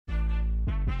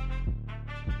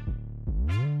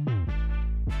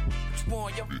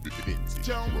want, yo. Look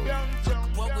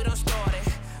what we done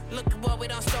started. Look at what we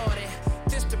done started.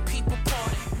 This the people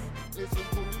party.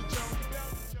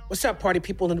 What's up, party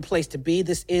people in the place to be?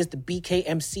 This is the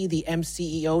BKMC, the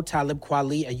MCEO, Talib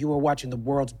Kweli, and you are watching the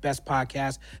world's best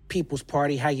podcast, People's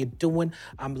Party. How you doing?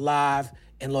 I'm live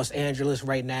in Los Angeles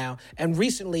right now. And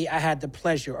recently, I had the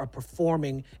pleasure of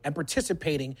performing and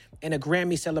participating in a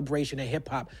Grammy celebration of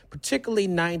hip-hop, particularly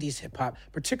 90s hip-hop,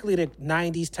 particularly the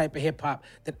 90s type of hip-hop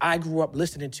that I grew up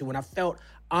listening to. And I felt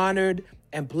honored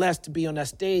and blessed to be on that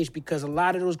stage because a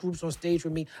lot of those groups on stage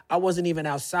with me, I wasn't even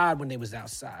outside when they was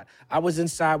outside. I was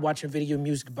inside watching Video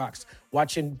Music Box,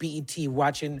 watching BET,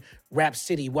 watching Rap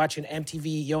City, watching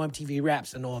MTV, Yo MTV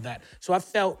Raps and all that. So I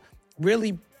felt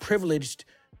really privileged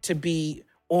to be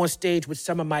on stage with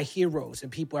some of my heroes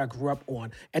and people I grew up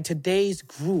on. And today's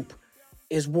group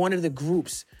is one of the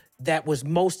groups that was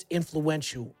most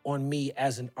influential on me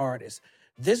as an artist.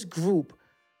 This group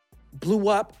blew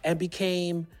up and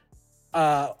became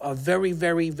a very,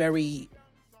 very, very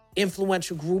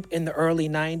influential group in the early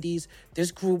 90s.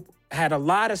 This group had a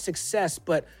lot of success,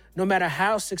 but no matter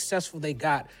how successful they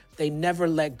got, they never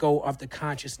let go of the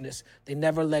consciousness. They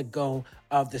never let go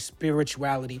of the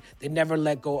spirituality. They never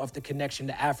let go of the connection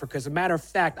to Africa. As a matter of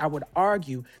fact, I would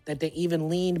argue that they even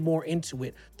leaned more into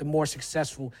it the more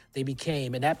successful they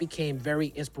became. And that became very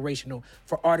inspirational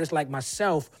for artists like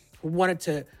myself who wanted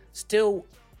to still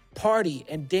party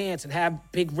and dance and have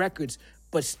big records,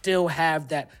 but still have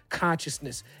that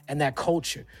consciousness and that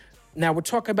culture. Now, we're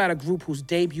talking about a group whose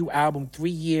debut album, 3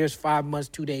 years, 5 months,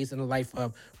 2 days in the life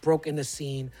of, broke in the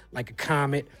scene like a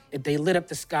comet. They lit up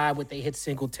the sky with their hit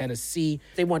single, Tennessee.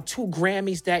 They won 2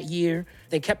 Grammys that year.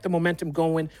 They kept the momentum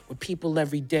going with People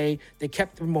Every Day. They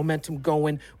kept the momentum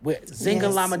going with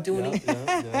Zinga Lamaduni.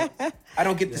 Yeah. I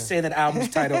don't get to say that album's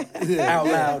title out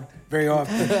loud very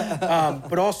often.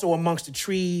 But also Amongst the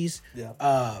Trees.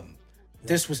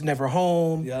 This Was Never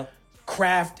Home.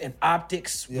 Craft and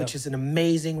Optics, which is an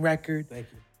amazing record. Thank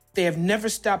you. They have never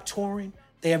stopped touring.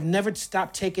 They have never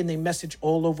stopped taking their message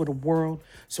all over the world.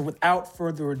 So without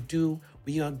further ado,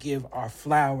 we're going to give our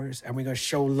flowers and we're going to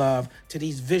show love to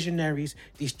these visionaries,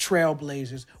 these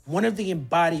trailblazers, one of the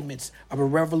embodiments of a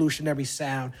revolutionary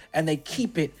sound, and they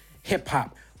keep it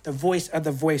hip-hop, the voice of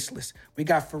the voiceless. We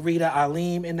got Farida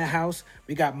Alim in the house.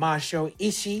 We got Mansho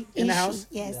Ishii in the house.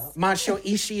 Yes. Mansho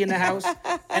Ishii in the house.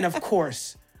 And of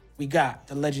course, we got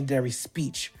the legendary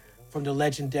speech from the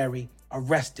legendary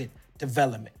Arrested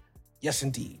Development. Yes,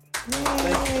 indeed.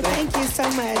 Thank you so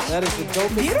much. That is the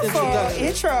dopest Beautiful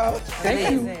intro.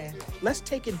 Thank you. Let's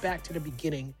take it back to the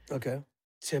beginning. Okay.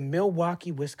 To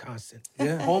Milwaukee, Wisconsin.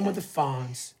 Yeah. Home of the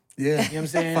Fonz. Yeah. You know what I'm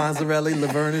saying? Fonzarelli,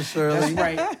 Laverne and Shirley. That's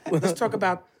right. Let's talk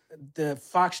about the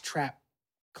Foxtrot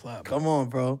Club. Come on,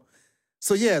 bro.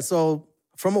 So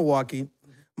from Milwaukee,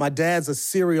 my dad's a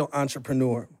serial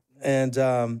entrepreneur. And,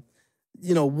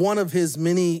 one of his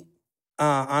many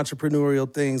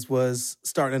entrepreneurial things was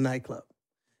starting a nightclub.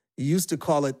 He used to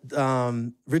call it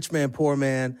Rich Man, Poor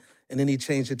Man, and then he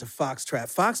changed it to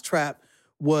Foxtrot. Foxtrot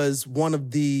was one of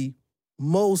the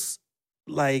most,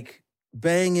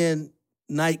 banging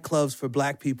nightclubs for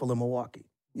Black people in Milwaukee.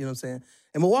 You know what I'm saying?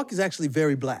 And Milwaukee's actually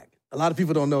very Black. A lot of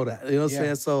people don't know that. You know what I'm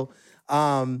saying? So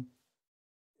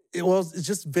it's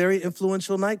just very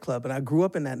influential nightclub. And I grew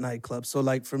up in that nightclub. So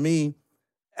for me,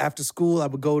 after school, I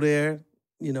would go there,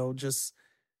 just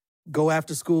go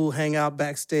after school, hang out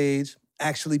backstage,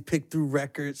 actually pick through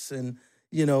records. And,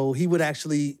 he would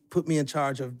actually put me in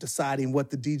charge of deciding what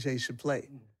the DJ should play.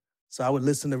 So I would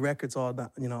listen to records all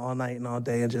night and all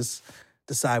day and just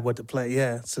decide what to play.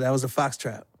 Yeah, so that was a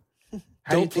Foxtrot.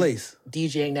 Dope place.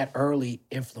 DJing that early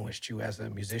influenced you as a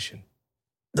musician?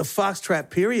 The Foxtrot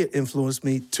period influenced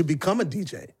me to become a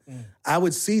DJ. I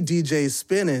would see DJs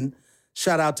spinning.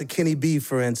 Shout out to Kenny B,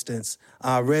 for instance,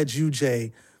 Reg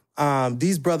UJ.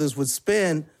 These brothers would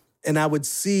spin, and I would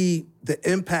see the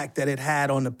impact that it had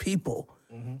on the people.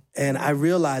 Mm-hmm. And I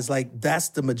realized, that's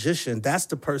the magician. That's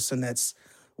the person that's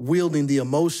wielding the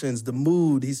emotions, the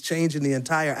mood. He's changing the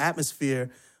entire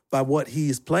atmosphere by what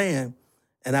he's playing.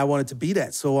 And I wanted to be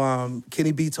that. So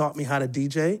Kenny B taught me how to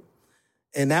DJ.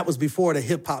 And that was before the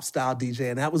hip-hop style DJ.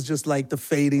 And that was just the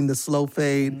fading, the slow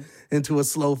fade into a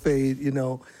slow fade,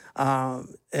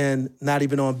 and not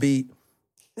even on beat.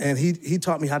 And he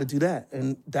taught me how to do that.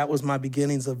 And that was my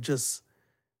beginnings of just,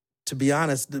 to be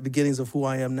honest, the beginnings of who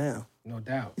I am now. No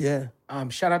doubt. Yeah.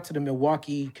 Shout out to the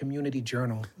Milwaukee Community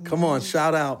Journal. Come on,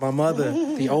 shout out, my mother.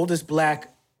 The oldest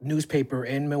Black newspaper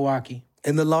in Milwaukee.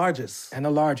 And the largest. And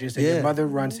your mother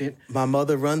runs it. My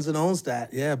mother runs and owns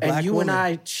that. Yeah, black And you woman. and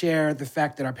I share the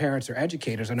fact that our parents are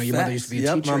educators. I know your mother used to be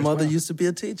a teacher. My mother used to be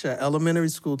a teacher, elementary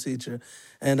school teacher.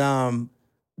 And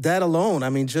that alone,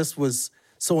 I mean, just was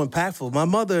so impactful. My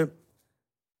mother,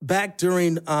 back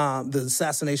during the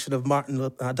assassination of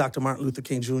Dr. Martin Luther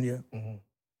King Jr.,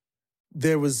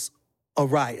 there was a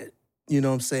riot, you know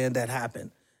what I'm saying, that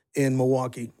happened in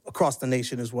Milwaukee, across the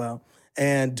nation as well.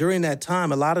 And during that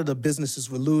time, a lot of the businesses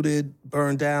were looted,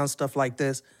 burned down, stuff like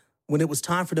this. When it was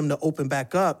time for them to open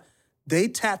back up, they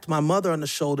tapped my mother on the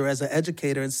shoulder as an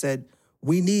educator and said,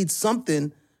 we need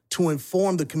something to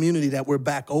inform the community that we're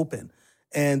back open.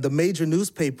 And the major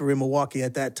newspaper in Milwaukee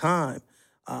at that time,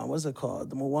 what's it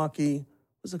called?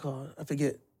 I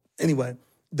forget. Anyway,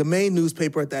 the main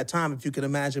newspaper at that time, if you can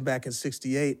imagine back in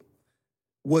 1968,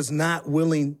 was not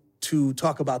willing to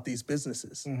talk about these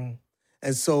businesses.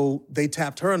 And so they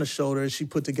tapped her on the shoulder and she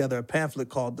put together a pamphlet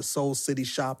called The Soul City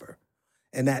Shopper.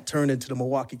 And that turned into the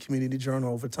Milwaukee Community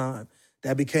Journal over time.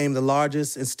 That became the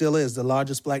largest, and still is, the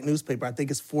largest black newspaper. I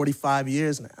think it's 45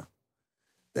 years now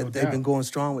that they've been going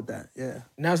strong with that, yeah.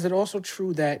 Now, is it also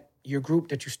true that your group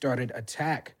that you started,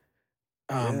 Attack,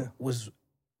 was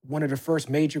one of the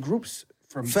first major groups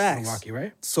from Milwaukee,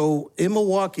 right? So in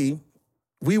Milwaukee,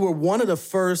 we were one of the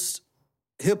first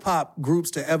hip-hop groups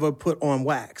to ever put on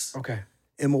wax. Okay.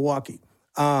 In Milwaukee.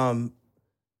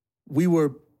 We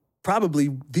were probably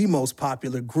the most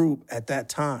popular group at that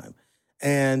time.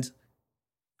 And it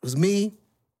was me,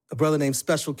 a brother named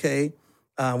Special K,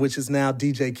 which is now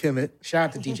DJ Kemet.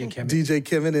 Shout out to DJ Kemet. DJ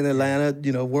Kemet in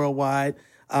Atlanta, worldwide.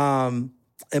 And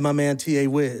my man T.A.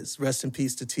 Wiz. Rest in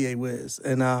peace to T.A. Wiz.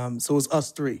 And so it was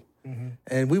us three.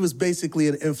 And we was basically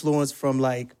an influence from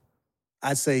I'd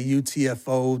say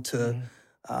UTFO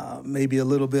to maybe a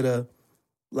little bit of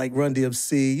Run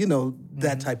DMC,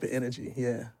 that type of energy,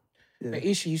 yeah. Now,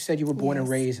 Isha, you said you were born and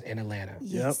raised in Atlanta.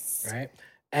 Yes. Yep. Right?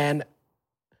 And,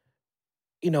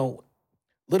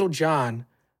 Little John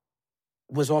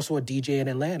was also a DJ in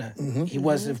Atlanta. He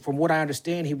was, from what I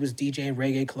understand, he was DJing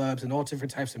reggae clubs and all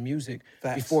different types of music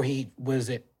before he was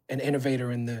an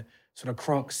innovator in the sort of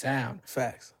crunk sound.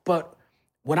 Facts. But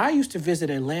when I used to visit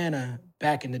Atlanta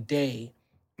back in the day,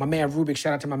 my man Rubik,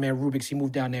 shout out to my man Rubik, he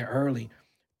moved down there early.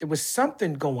 There was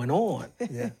something going on,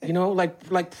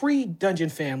 like pre-Dungeon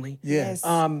Family. Yes.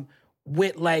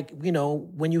 With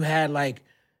when you had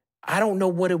I don't know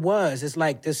what it was. It's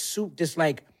like this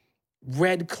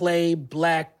red clay,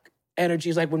 black energy.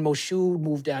 It's like when Moshood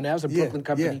moved down there. That was a Brooklyn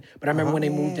company. But I remember when they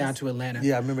moved down to Atlanta.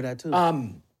 Yeah, I remember that too.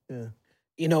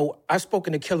 I've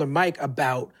spoken to Killer Mike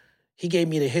about, he gave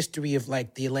me the history of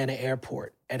the Atlanta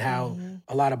airport and how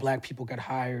a lot of black people got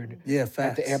hired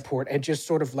at the airport, and just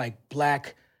sort of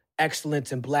black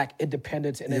excellence and black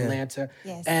independence in Atlanta.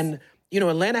 Yes. And,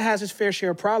 Atlanta has its fair share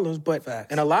of problems, but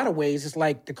in a lot of ways, it's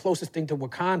the closest thing to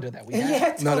Wakanda that we have. Yeah,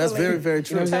 totally. No, that's very, very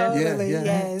true. Totally,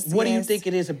 yes. What do you think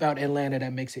it is about Atlanta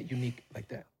that makes it unique like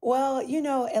that? Well,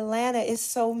 Atlanta is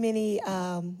so many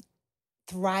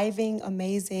thriving,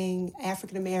 amazing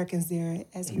African Americans there,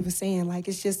 as you were saying.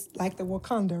 It's just like the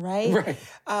Wakanda, right? Right.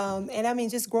 And I mean,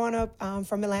 just growing up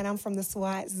from Atlanta, I'm from the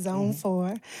SWAT Zone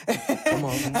 4. Come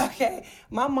on. Okay.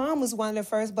 My mom was one of the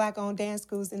first black-owned dance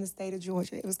schools in the state of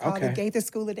Georgia. It was called the Gaither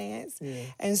School of Dance. Yeah.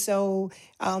 And so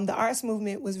the arts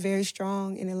movement was very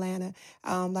strong in Atlanta.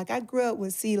 I grew up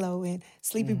with CeeLo and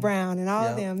Sleepy Brown and all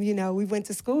of them. We went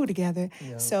to school together.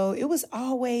 Yep. So it was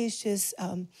always just...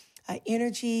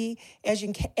 energy,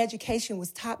 education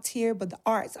was top tier, but the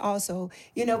arts also,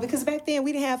 because back then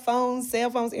we didn't have phones, cell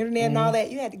phones, internet, and all that.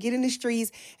 You had to get in the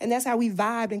streets, and that's how we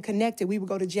vibed and connected. We would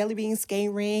go to Jelly Bean Skate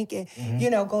Rink and,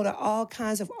 go to all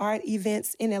kinds of art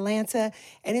events in Atlanta.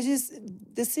 And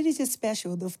the city's just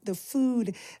special. The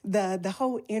food, the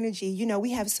whole energy.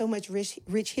 We have so much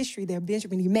rich history there.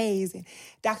 Benjamin E. Mays and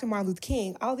Dr. Martin Luther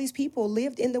King, all these people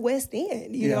lived in the West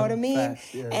End, you know what I mean?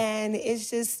 Facts, yeah. And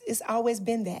it's always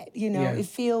been that. It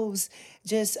feels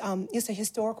just, it's a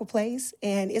historical place,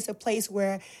 and it's a place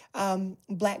where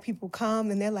black people come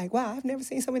and they're like, wow, I've never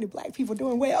seen so many black people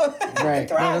doing well. Right.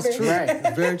 No, that's true.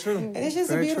 Right. Very true. And it's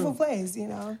just a beautiful place,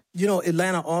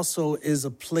 Atlanta also is a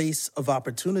place of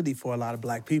opportunity for a lot of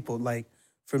black people.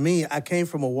 For me, I came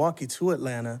from Milwaukee to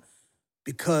Atlanta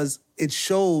because it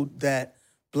showed that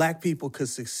black people could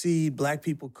succeed, black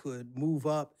people could move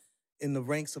up in the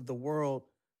ranks of the world,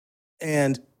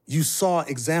 and you saw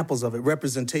examples of it.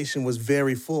 Representation was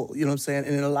very full, you know what I'm saying?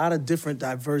 And in a lot of different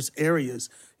diverse areas,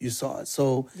 you saw it.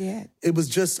 So it was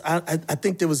just, I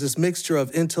think there was this mixture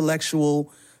of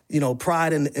intellectual,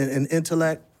 pride in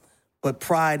intellect, but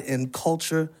pride in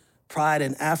culture, pride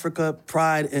in Africa,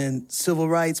 pride in civil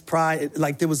rights, pride,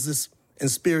 there was this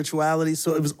and spirituality.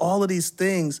 So it was all of these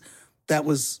things that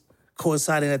was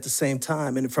coinciding at the same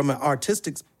time. And from an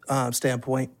artistic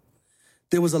standpoint,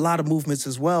 there was a lot of movements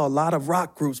as well, a lot of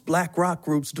rock groups, black rock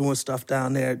groups doing stuff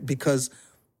down there because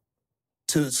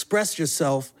to express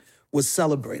yourself was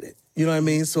celebrated. You know what I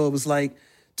mean? So it was like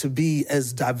to be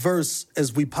as diverse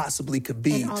as we possibly could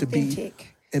be, and to be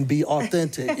and be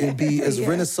authentic and be as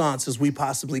Renaissance as we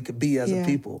possibly could be as a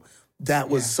people. That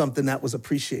was something that was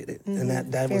appreciated, and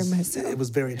that was it was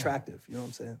very attractive. You know what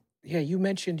I'm saying? Yeah, you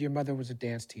mentioned your mother was a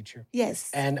dance teacher. Yes.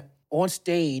 And on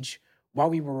stage, while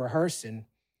we were rehearsing,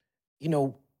 you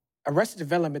know, Arrested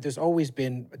Development, there's always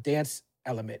been a dance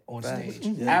element on stage,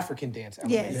 African dance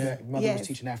element. Yes. Your mother was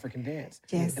teaching African dance.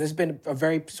 Yes. And it's been a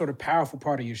very sort of powerful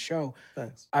part of your show.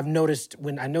 Thanks. I've noticed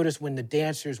when the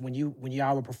dancers, when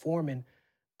y'all were performing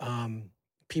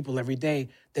people every day,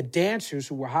 the dancers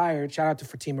who were hired, shout out to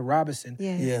Fatima Robinson,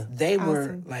 they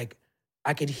were like,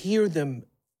 I could hear them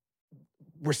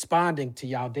responding to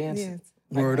y'all dancing. Yes.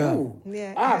 Like, Word up.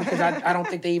 Because I don't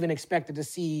think they even expected to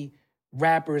see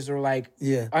rappers or like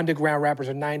underground rappers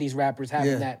or 90s rappers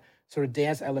having that sort of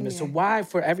dance element. So why,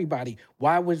 for everybody,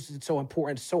 why was it so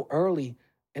important so early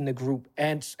in the group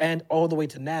and all the way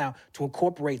to now to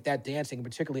incorporate that dancing,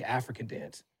 particularly African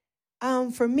dance?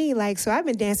 For me, so I've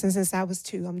been dancing since I was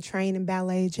 2. I'm trained in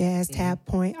ballet, jazz, tap,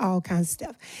 point, all kinds of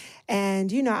stuff.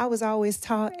 And, you know, I was always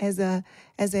taught as a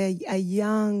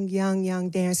young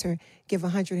dancer, give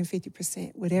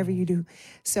 150%, whatever you do.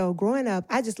 So growing up,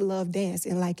 I just love dance,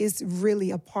 and it's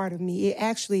really a part of me. It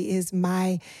actually is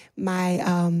my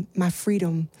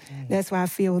freedom. That's why I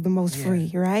feel the most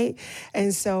free, right?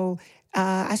 And so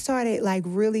I started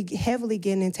really heavily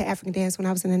getting into African dance when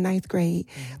I was in the 9th grade.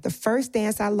 The first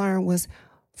dance I learned was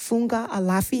Funga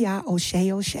Alafia Oshe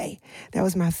Oshe. That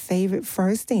was my favorite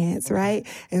first dance, right?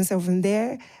 And so from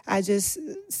there, I just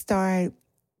started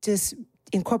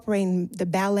incorporating the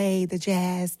ballet, the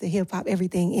jazz, the hip-hop,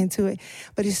 everything into it.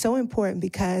 But it's so important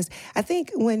because I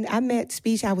think when I met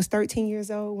Speech, I was 13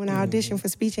 years old when I auditioned for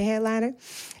Speech and Headliner.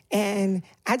 And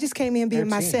I just came in being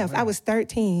myself. Wow. I was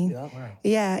 13.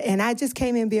 And I just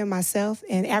came in being myself,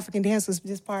 and African dance was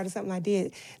just part of something I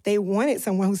did. They wanted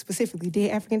someone who specifically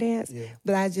did African dance,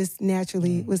 but I just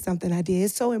naturally was something I did.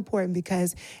 It's so important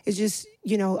because it's just,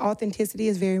 authenticity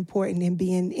is very important in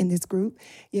being in this group,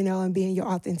 and being your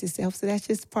authentic self. So that's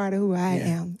just part of who I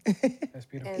am. That's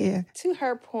beautiful. And to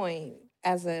her point,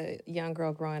 as a young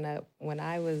girl growing up, when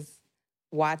I was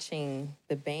watching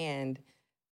the band,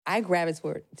 I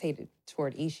gravitated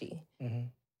toward Ishi.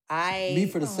 Me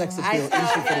for the sex appeal, Ishi for the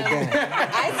dance.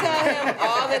 I tell him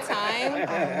all the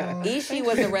time, Ishi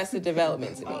was Arrested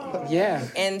Development to me. Yeah.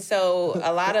 And so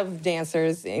a lot of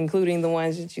dancers, including the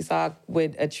ones that you saw,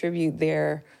 would attribute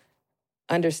their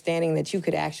understanding that you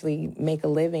could actually make a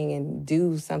living and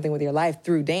do something with your life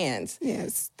through dance.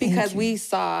 Yes. Because we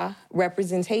saw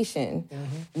representation.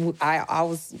 I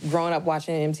was growing up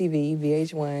watching MTV,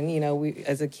 VH1,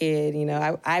 as a kid,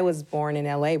 I was born in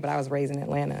LA, but I was raised in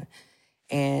Atlanta.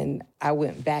 And I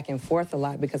went back and forth a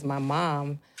lot because my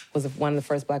mom was one of the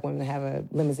first Black women to have a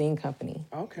limousine company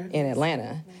in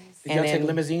Atlanta. Did y'all take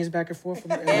limousines back and forth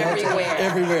from everywhere?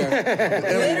 Everywhere.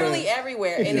 Literally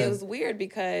everywhere. And it was weird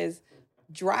because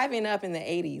driving up in the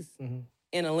 80s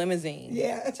in a limousine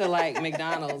to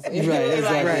McDonald's. Right. Run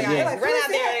out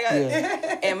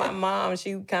there. And my mom,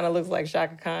 she kind of looks like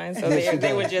Shaka Khan. So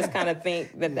they would just kind of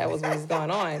think that was what was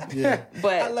going on.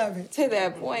 But I love it. To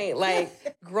that point,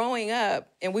 growing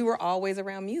up, and we were always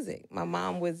around music. My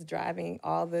mom was driving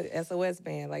all the SOS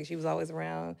band. She was always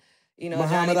around,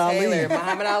 Muhammad Johnny Taylor, Ali.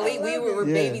 Muhammad Ali. We were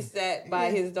babysat by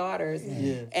his daughters.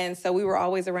 And so we were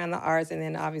always around the arts, and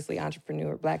then obviously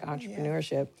Black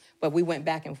entrepreneurship. But we went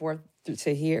back and forth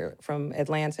to here from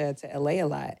Atlanta to LA a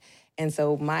lot. And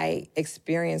so my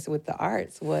experience with the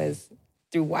arts was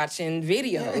through watching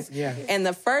videos. And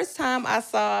the first time I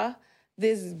saw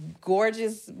this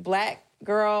gorgeous Black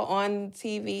girl on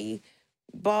TV,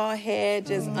 bald head,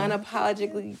 just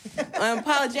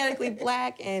unapologetically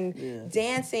Black and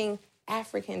dancing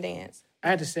African dance. I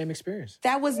had the same experience.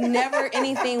 That was never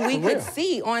anything we could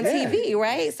see on TV,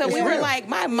 right? So we were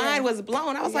my mind was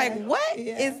blown. I was like, what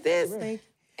is this?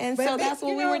 And so that's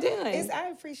what we were doing. I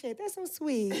appreciate that. That's so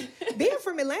sweet. Being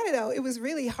from Atlanta, though, it was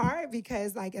really hard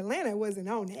because Atlanta wasn't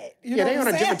on that. They on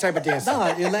a different type of dance. No,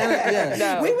 Atlanta,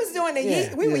 No. We was doing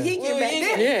we were yinking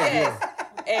back then.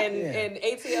 And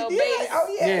ATL bass.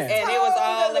 And it was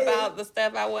all about the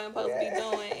stuff I wasn't supposed to be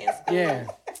doing in school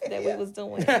that we was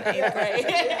doing in 8th grade.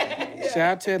 Shout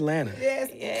out to Atlanta.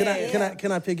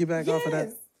 Can I piggyback off of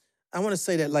that? I want to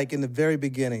say that in the very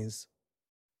beginnings,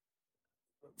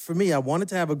 for me, I wanted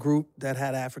to have a group that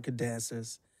had African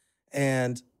dancers,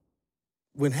 And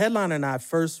when Headliner and I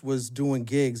first was doing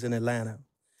gigs in Atlanta,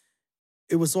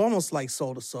 it was almost like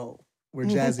Soul to Soul, where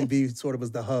Jazzy B sort of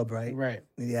was the hub, right? Right.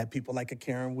 And you had people like a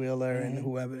Karen Wheeler and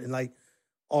whoever, and like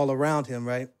all around him,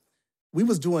 right? We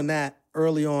was doing that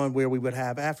early on where we would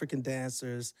have African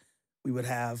dancers, we would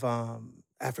have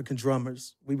African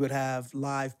drummers, we would have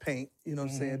live paint, you know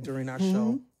what I'm saying, during our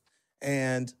show.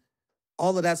 And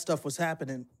all of that stuff was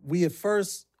happening. We at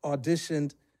first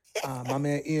auditioned, my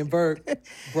man Ian Burke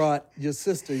brought your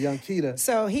sister, Young Keita.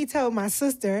 So he told my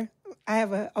sister, I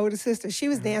have an older sister, she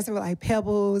was dancing with like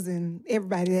Pebbles and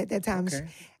everybody at that time. Okay.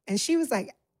 And she was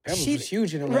like, Pebbles was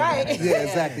huge in Atlanta. Right. Yeah,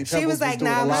 exactly. She was like,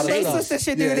 nah, my big sister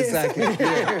should do this. Exactly.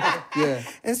 Yeah.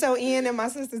 And so Ian and my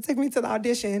sister took me to the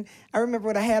audition. I remember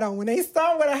what I had on. When they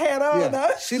saw what I had on,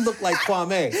 though. She looked like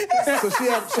Kwame. So she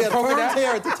had permed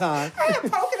hair at the time. I had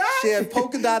polka dots. She had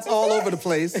polka dots all over the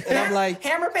place. And I'm like,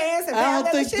 hammer pants and I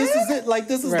don't think shoes. this is it. Like,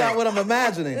 this is not what I'm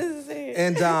imagining. This is it.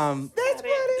 And That's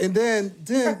funny. and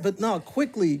then, but no,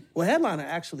 quickly, well, Headliner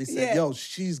actually said, yo,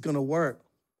 she's gonna work.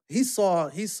 He saw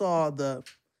the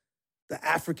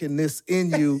Africanness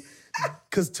in you.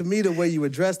 Because to me, the way you were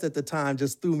dressed at the time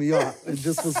just threw me off. It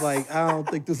just was like, I don't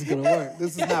think this is going to work.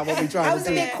 This is not what we're trying I was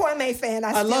to a do. big Kwame fan.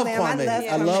 I love still am. Kwame. I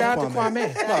I love Shout out to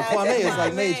Kwame. No, Kwame is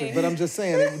like major, but I'm just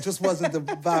saying, it just wasn't the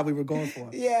vibe we were going for.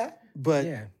 Yeah. But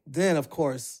then, of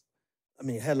course, I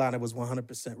mean, Headliner was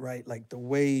 100% right. Like, the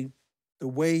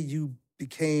way you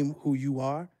became who you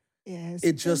are,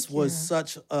 it just was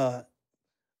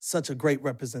such a great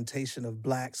representation of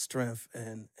Black strength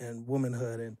and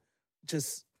womanhood, and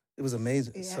just, it was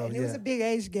amazing. Yeah, So, and it was a big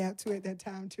age gap too at that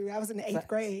time too. I was in the 8th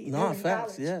grade. No,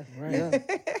 facts, college.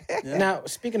 Yeah. Now,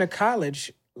 speaking of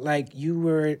college, like you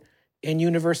were in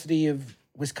University of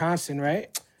Wisconsin,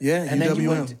 right? Yeah, and UWM. then you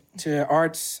went to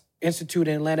Arts Institute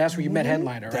in Atlanta. That's where you met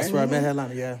Headliner, right? That's where I met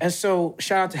Headliner, yeah. And so,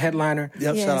 shout out to Headliner.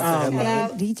 Yep, shout out to Headliner.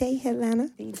 Shout out DJ Headliner.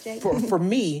 For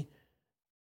me,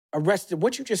 Arrested,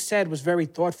 what you just said was very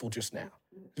thoughtful just now.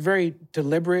 Very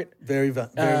deliberate. Very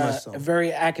much so.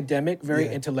 Very academic, very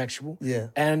intellectual. Yeah.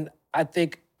 And I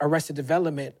think Arrested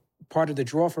Development, part of the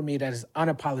draw for me that is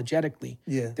unapologetically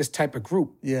this type of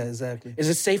group. Yeah, exactly. Is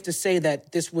it safe to say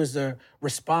that this was a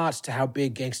response to how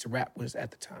big gangster rap was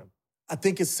at the time? I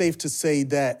think it's safe to say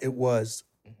that it was.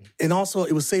 And also,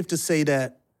 it was safe to say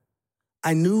that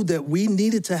I knew that we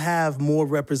needed to have more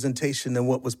representation than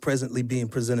what was presently being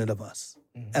presented of us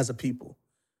as a people.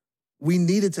 We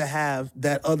needed to have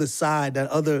that other side,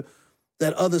 that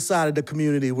other side of the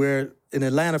community where in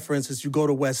Atlanta, for instance, you go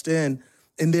to West End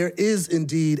and there is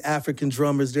indeed African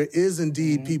drummers. There is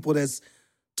indeed people that's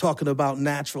talking about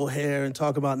natural hair and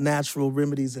talking about natural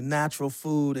remedies and natural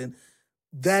food. And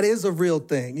that is a real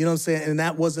thing, you know what I'm saying? And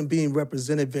that wasn't being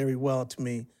represented very well to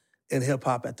me in hip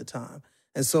hop at the time.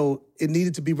 And so it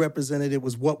needed to be represented. It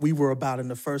was what we were about in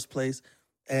the first place.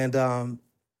 And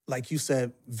like you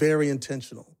said, very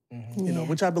intentional. You know,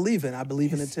 which I believe in. I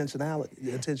believe in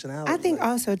intentionality. I think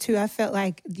also too, I felt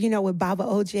like, you know, with Baba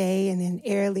OJ and then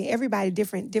Airly, everybody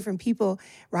different people,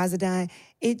 Razadon,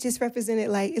 it just represented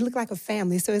like, it looked like a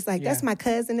family. So it's like, that's my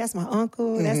cousin, that's my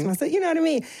uncle, that's my son, you know what I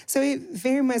mean? So it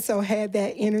very much so had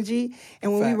that energy.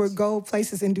 And when we would go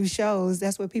places and do shows,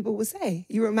 that's what people would say.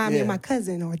 You remind me of my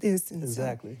cousin or this. And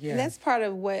exactly. So. Yeah. And that's part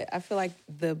of what I feel like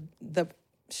the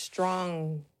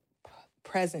strong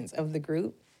presence of the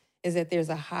group is that there's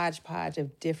a hodgepodge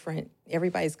of different,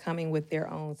 everybody's coming with their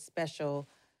own special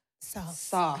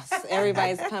sauce.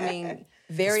 Everybody's coming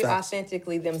very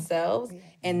authentically themselves,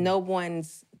 and no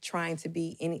one's trying to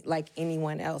be like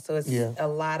anyone else. So it's a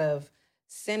lot of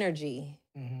synergy.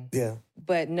 Yeah.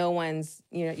 But no one's,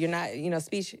 you're not,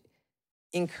 speech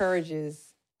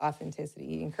encourages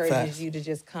authenticity. It encourages you to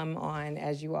just come on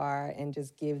as you are and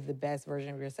just give the best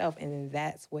version of yourself. And then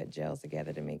that's what gels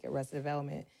together to make Arrested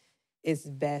Development its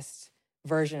best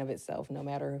version of itself, no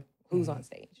matter who's on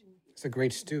stage. It's a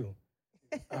great stew.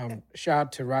 Shout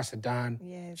out to Razadon.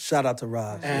 Yes. Shout out to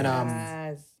Roz.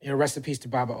 And, rest in peace to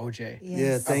Baba OJ. Yes.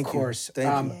 Yeah, thank of you. course.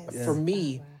 Thank you. For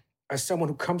me, as someone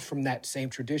who comes from that same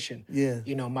tradition,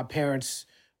 my parents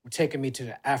were taking me to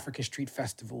the African street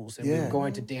festivals and we were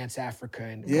going to Dance Africa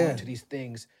and going to these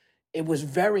things. It was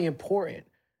very important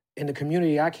in the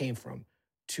community I came from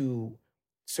to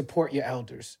support your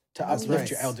elders, to uplift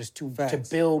your elders, to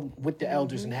build with the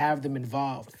elders and have them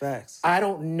involved. Facts. I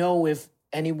don't know if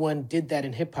anyone did that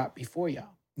in hip hop before y'all.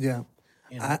 Yeah.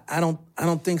 You know? I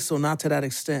don't think so. Not to that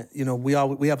extent. You know, we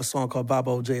have a song called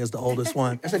Baba OJ is the oldest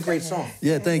one. That's a great song.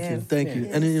 Yeah, thank you.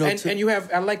 And you know, and you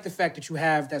have. I like the fact that you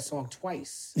have that song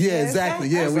twice. Yeah, exactly.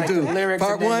 Yeah, we do. Lyrics,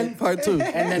 part one, part two,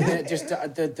 and then just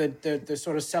the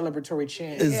sort of celebratory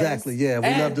chant. Exactly. Yeah,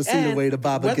 we love to see the way the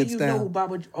Baba gets down. Whether you know who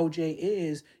Baba OJ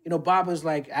is, you know Baba's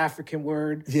like African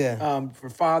word. Yeah. For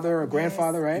father or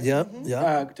grandfather, right? Yep.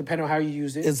 Yeah. Depending on how you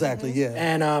use it. Exactly. Yeah.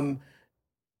 And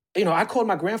you know, I called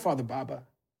my grandfather Baba.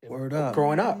 Word up.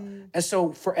 Growing up. And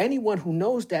so for anyone who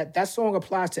knows that song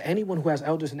applies to anyone who has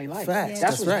elders in their life. Facts.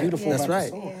 That's what's right. beautiful That's about right. the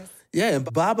song. Yes. Yeah,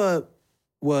 and Baba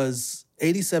was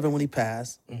 87 when he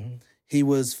passed. Mm-hmm. He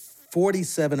was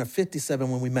 47 or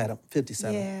 57 when we met him,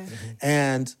 57. Yeah. Mm-hmm.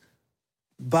 And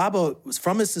Baba was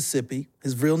from Mississippi.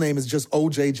 His real name is just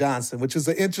O.J. Johnson, which is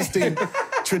an interesting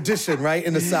tradition, right,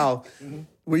 in the South,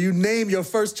 where you name your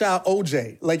first child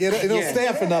O.J. Like, it don't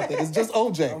stand for nothing. It's just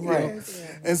O.J. Right.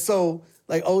 Yeah. And so,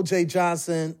 like, O.J.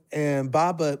 Johnson and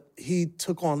Baba, he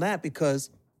took on that because,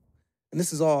 and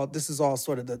this is all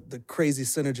sort of the crazy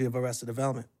synergy of Arrested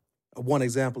Development. One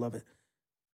example of it.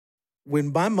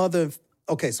 When my mother,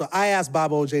 so I asked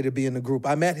Baba OJ to be in the group.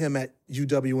 I met him at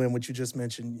UWM, which you just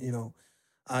mentioned, you know,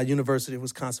 University of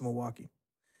Wisconsin-Milwaukee.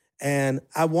 And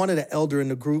I wanted an elder in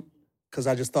the group because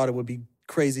I just thought it would be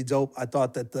crazy dope. I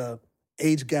thought that the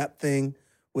age gap thing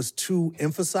was too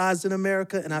emphasized in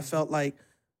America, and I felt like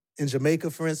in Jamaica,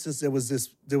 for instance, there was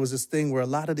this thing where a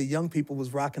lot of the young people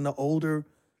was rocking the older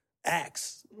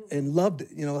acts and loved it,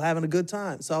 you know, having a good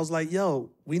time. So I was like, yo,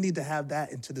 we need to have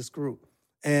that into this group.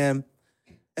 And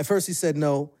at first he said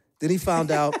no. Then he found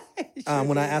out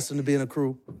when I asked him to be in a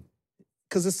crew.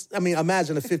 Because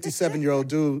imagine a 57-year-old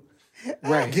dude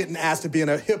getting asked to be in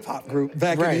a hip-hop group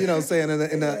back in, you know what I'm saying,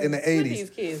 in the 80s. These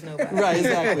kids know about it. Right,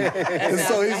 exactly. And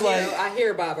so he's I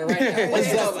hear Baba right now. What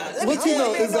you know about it? What you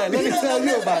know, exactly. Let me tell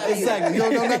you about it. Exactly. You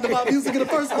don't know nothing about music in the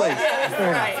first place.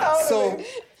 Right.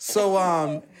 So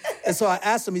I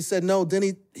asked him, he said no. Then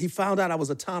he found out I was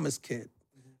a Thomas kid.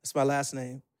 That's my last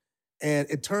name. And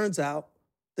it turns out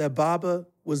that Baba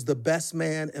was the best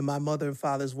man in my mother and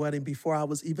father's wedding before I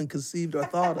was even conceived or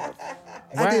thought of. Wow.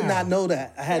 I did not know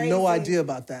that. I had no idea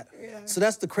about that. Yeah. So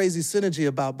that's the crazy synergy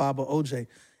about Baba OJ.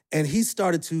 And he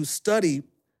started to study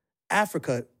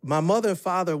Africa. My mother and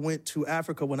father went to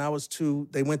Africa when I was 2.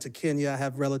 They went to Kenya. I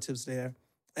have relatives there.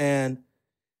 And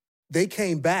they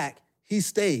came back. He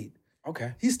stayed.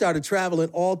 Okay. He started traveling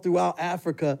all throughout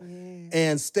Africa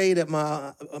and stayed at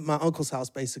my uncle's house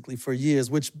basically for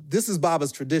years, which this is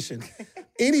Baba's tradition.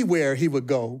 Anywhere he would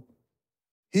go,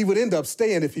 he would end up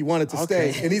staying if he wanted to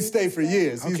stay, and he'd stay for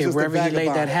years. He's just wherever he laid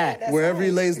that hat. Wherever he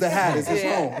lays the hat is his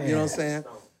home. You know what I'm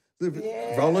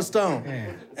saying? Rolling Stone.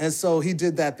 Yeah. And so he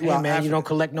did that throughout Africa. You don't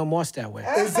collect no moss that way.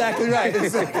 Exactly right.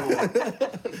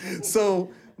 Exactly. So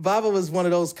Baba was one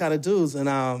of those kind of dudes,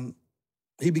 and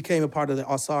he became a part of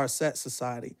the Asar Set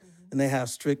Society, and they have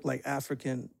strict like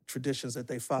African traditions that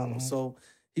they follow. Mm-hmm. So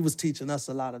he was teaching us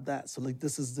a lot of that. So like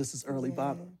this is early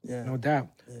Baba. Yeah, no doubt.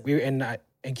 Yeah. We were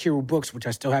in Kiru Books, which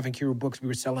I still have in Kiru Books. We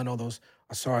were selling all those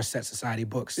Asar Set Society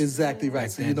books. Exactly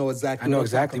right. So you know exactly. I know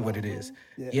exactly what it is.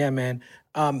 Yeah, man.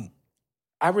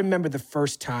 I remember the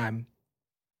first time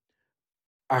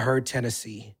I heard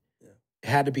Tennessee. It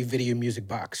had to be Video Music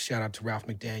Box. Shout out to Ralph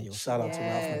McDaniels. Shout out to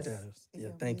Ralph McDaniels. Yeah,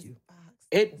 thank you.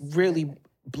 It really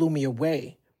blew me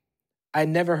away. I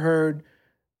never heard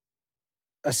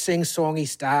a sing-songy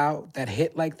style that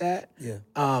hit like that. Yeah.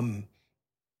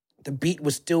 The beat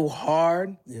was still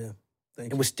hard. Yeah.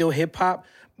 It was still hip-hop,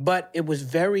 but it was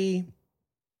very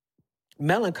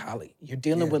melancholy. You're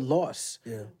dealing with loss.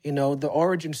 Yeah. You know, the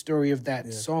origin story of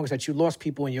that song is that you lost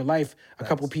people in your life, a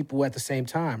couple people at the same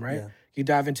time, right? Yeah. You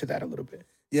dive into that a little bit.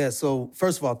 Yeah, so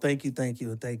first of all, thank you.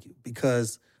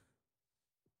 Because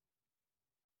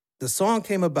the song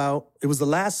came about, it was the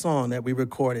last song that we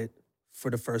recorded for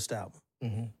the first album.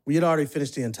 Mm-hmm. We had already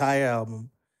finished the entire album.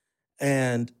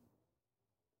 And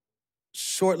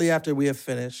shortly after we had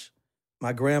finished,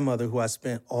 my grandmother, who I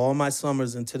spent all my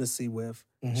summers in Tennessee with,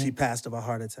 she passed of a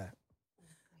heart attack.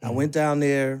 Mm-hmm. I went down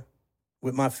there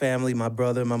with my family, my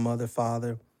brother, my mother,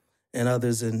 father, and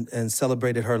others, and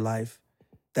celebrated her life.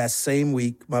 That same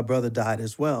week, my brother died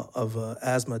as well of an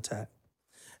asthma attack.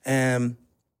 And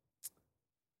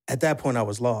at that point, I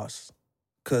was lost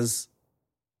because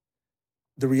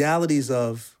the realities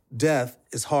of death,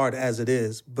 as hard as it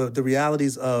is, but the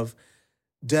realities of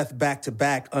death back to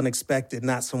back, unexpected,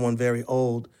 not someone very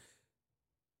old.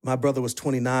 My brother was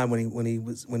 29 when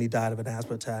he died of an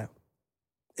asthma attack.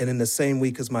 And in the same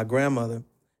week as my grandmother,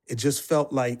 it just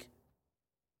felt like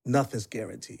nothing's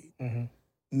guaranteed.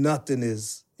 Nothing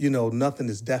is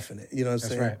definite. You know what I'm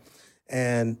saying? Right.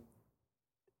 And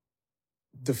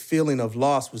the feeling of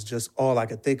loss was just all I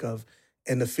could think of,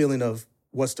 and the feeling of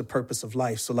what's the purpose of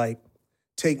life. So like,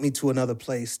 take me to another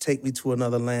place, take me to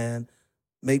another land,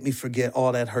 make me forget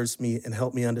all that hurts me and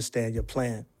help me understand your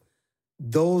plan.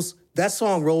 That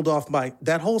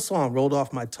whole song rolled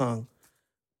off my tongue,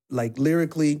 like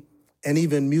lyrically and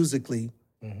even musically.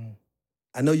 Mm-hmm.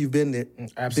 I know you've been there,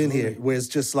 been here, where it's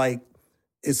just like,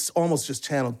 it's almost just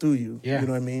channeled through you. Yeah. You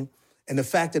know what I mean? And the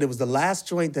fact that it was the last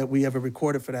joint that we ever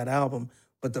recorded for that album,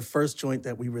 but the first joint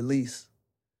that we released,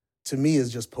 to me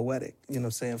is just poetic, you know what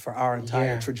I'm saying, for our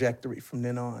entire trajectory from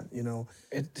then on, you know.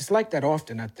 It's like that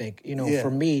often, I think. You know, for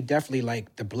me, definitely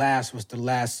like The Blast was the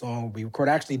last song we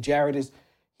recorded. Actually, Jared is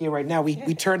here right now. We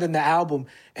turned in the album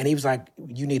and he was like,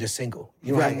 you need a single.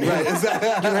 You don't exactly.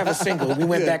 You don't have a single. We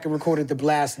went back and recorded The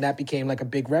Blast and that became like a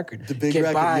big record. The big Get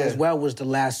record, By as well was the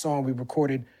last song we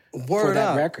recorded for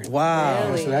that record.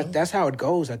 Wow. Really? So that's how it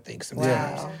goes, I think,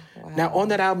 sometimes. Wow. Now, on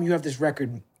that album, you have this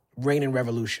record, Reign in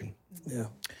Revolution. Yeah.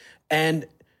 And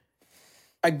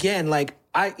again, like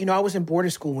I was in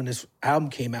boarding school when this album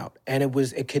came out, and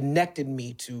it connected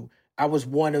me to. I was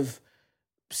one of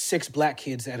 6 black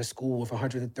kids at a school with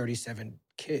 137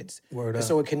 kids. Word up.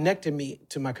 So it connected me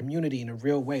to my community in a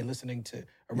real way, listening to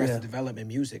Arrested Development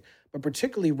music, but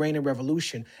particularly Reign in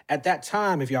Revolution. At that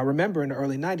time, if y'all remember, in the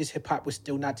early 90s, hip hop was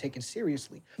still not taken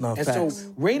seriously. No, and facts.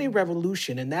 so Reign in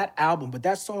Revolution and that album, but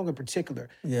that song in particular,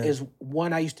 is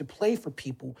one I used to play for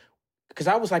people. Because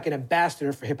I was like an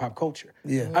ambassador for hip-hop culture.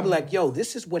 Yeah. I'd be like, yo,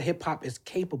 this is what hip-hop is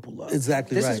capable of.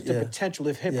 Exactly this right. This is the potential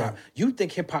of hip-hop. You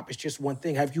think hip-hop is just one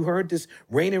thing. Have you heard this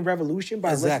Reign in Revolution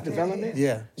by Arrested Development?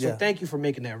 Yeah. So thank you for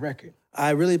making that record. I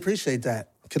really appreciate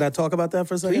that. Can I talk about that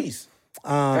for a second? Please.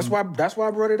 That's why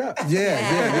I brought it up.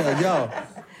 Yo.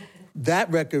 That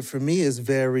record for me is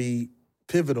very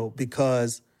pivotal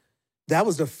because that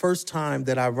was the first time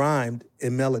that I rhymed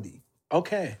in melody.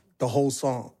 Okay. The whole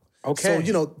song. Okay. So,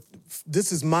 you know,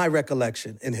 this is my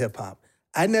recollection in hip-hop.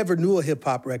 I never knew a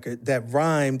hip-hop record that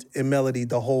rhymed in melody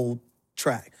the whole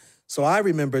track. So I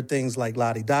remember things like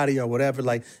Lottie Dottie or whatever,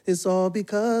 like, it's all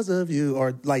because of you,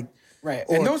 or like... Right,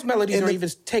 and those melodies are even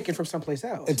taken from someplace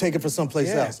else. And taken from someplace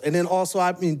else. And then also,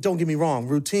 I mean, don't get me wrong,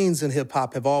 routines in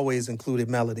hip-hop have always included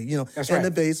melody, you know. That's and right.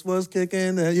 the bass was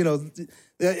kicking, you know.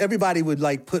 Everybody would,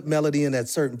 like, put melody in at a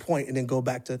certain point and then go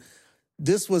back to...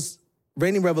 This was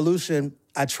Reigning Revolution.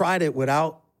 I tried it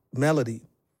without melody.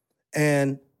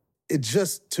 And it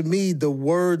just, to me, the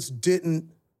words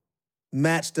didn't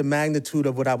match the magnitude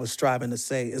of what I was striving to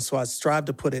say. And so I strived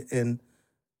to put it in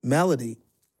melody.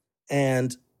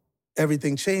 And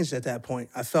everything changed at that point.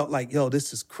 I felt like, yo,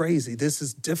 this is crazy. This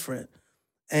is different.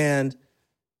 And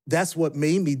that's what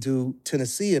made me do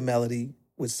Tennessee in melody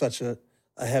with such a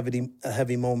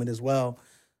heavy moment as well.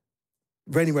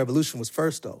 Reigning Revolution was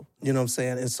first, though. You know what I'm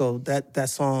saying? And so that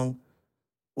song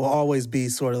will always be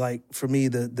sort of like, for me,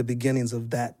 the beginnings of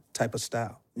that type of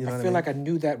style. You know I what feel mean? like I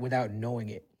knew that without knowing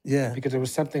it. Yeah. Because there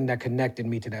was something that connected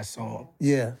me to that song.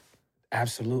 Yeah.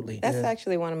 Absolutely. That's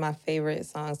actually one of my favorite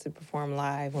songs to perform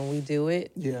live when we do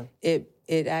it. Yeah.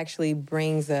 It actually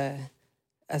brings a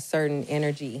certain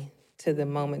energy to the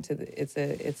moment. It's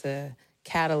a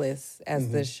catalyst as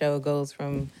the show goes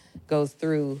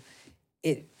through.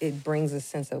 It brings a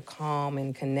sense of calm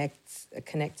and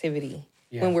connectivity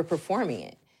when we're performing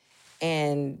it.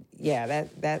 And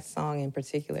that song in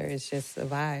particular is just a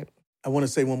vibe. I want to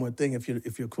say one more thing if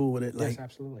you're cool with it. Yes,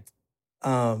 absolutely.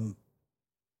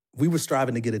 We were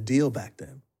striving to get a deal back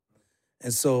then.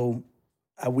 And so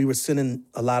we were sending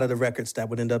a lot of the records that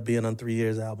would end up being on 3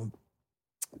 Years album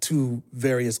to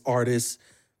various artists,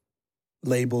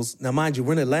 labels. Now, mind you,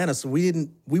 we're in Atlanta, so we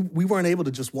weren't able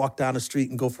to just walk down the street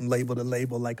and go from label to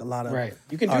label like a lot of Right.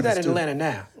 You can do that in Atlanta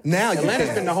now. Now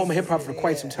Atlanta's been the home of hip-hop for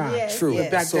quite some time. Yes, True.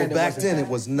 yes. But Back then it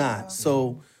was not.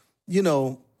 So, you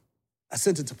know, I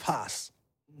sent it to Paz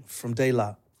from De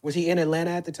La. Was he in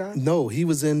Atlanta at the time? No, he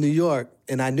was in New York,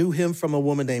 and I knew him from a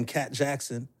woman named Kat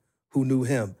Jackson who knew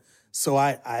him. So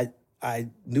I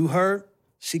knew her,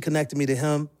 she connected me to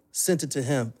him, sent it to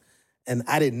him, and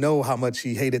I didn't know how much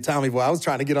he hated Tommy Boy. I was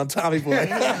trying to get on Tommy Boy.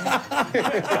 I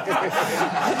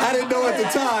didn't know at the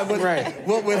time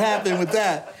what would happen with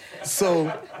that.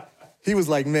 So he was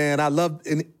like, man,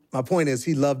 and my point is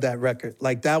he loved that record.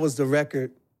 Like that was the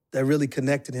record that really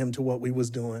connected him to what we was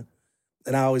doing.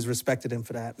 And I always respected him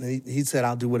for that. And he said,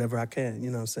 I'll do whatever I can,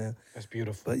 you know what I'm saying? That's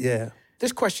beautiful. But yeah.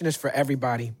 This question is for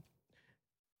everybody.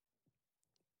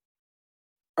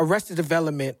 Arrested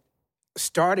Development,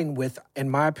 starting with, in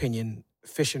my opinion,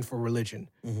 Fishing for Religion,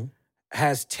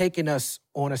 has taken us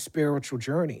on a spiritual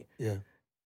journey. Yeah.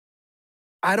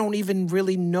 I don't even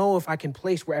really know if I can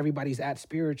place where everybody's at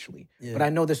spiritually. Yeah. But I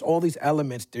know there's all these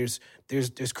elements. There's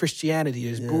Christianity,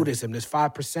 there's Buddhism, there's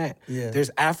 5%, there's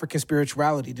African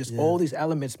spirituality, there's all these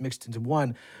elements mixed into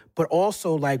one. But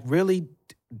also like really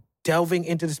delving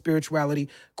into the spirituality,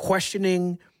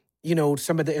 questioning,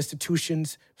 some of the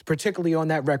institutions, particularly on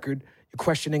that record, you're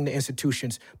questioning the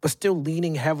institutions, but still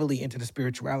leaning heavily into the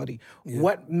spirituality. Yeah.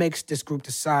 What makes this group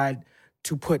decide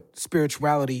to put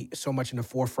spirituality so much in the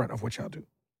forefront of what y'all do?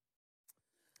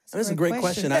 That's a great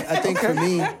question. I think for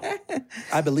me,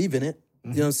 I believe in it.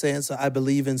 You know what I'm saying? So I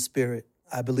believe in spirit.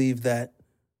 I believe that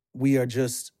we are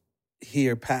just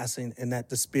here passing and that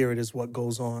the spirit is what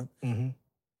goes on. Mm-hmm.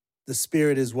 The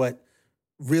spirit is what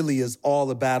really is all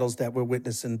the battles that we're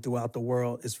witnessing throughout the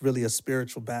world. It's really a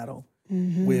spiritual battle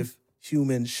with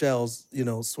human shells,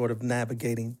 sort of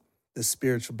navigating the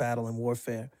spiritual battle and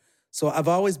warfare. So I've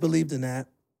always believed in that.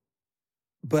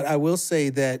 But I will say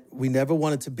that we never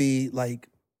wanted to be like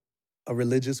a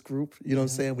religious group. You know what I'm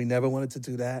saying? We never wanted to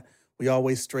do that. We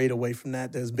always strayed away from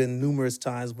that. There's been numerous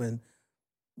times when,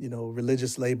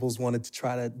 religious labels wanted to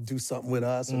try to do something with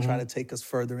us or try to take us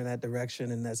further in that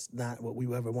direction, and that's not what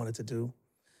we ever wanted to do.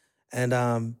 And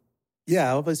I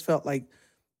always felt like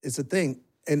it's a thing.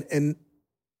 And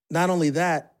not only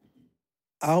that,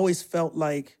 I always felt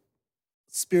like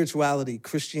spirituality,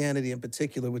 Christianity in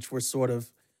particular, which we're sort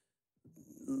of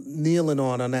kneeling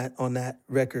on that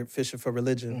record, Fishing for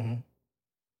Religion,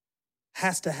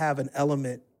 has to have an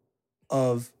element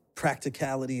of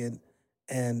practicality and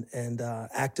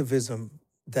activism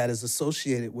that is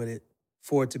associated with it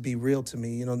for it to be real to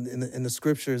me. In the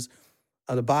scriptures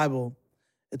of the Bible,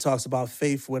 it talks about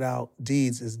faith without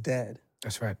deeds is dead.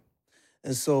 That's right.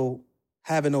 And so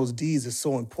having those deeds is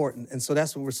so important. And so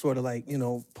that's what we're sort of like,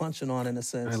 punching on in a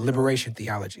sense. Liberation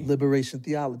theology. Liberation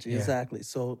theology, exactly.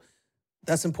 So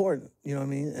that's important, you know what I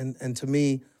mean? And to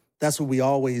me, that's what we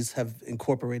always have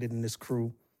incorporated in this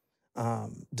crew,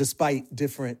 despite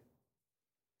different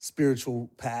spiritual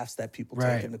paths that people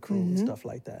take in the crew and stuff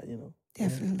like that,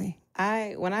 Definitely.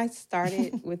 When I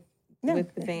started with the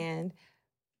band,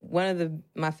 one of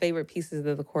my favorite pieces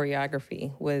of the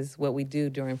choreography was what we do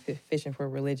during Fishing for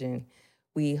Religion.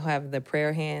 We have the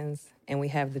prayer hands and we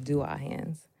have the dua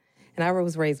hands. And I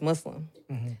was raised Muslim.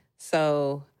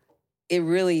 So it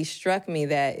really struck me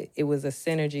that it was a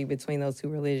synergy between those two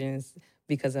religions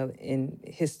because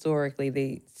historically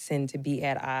they tend to be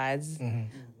at odds,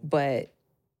 but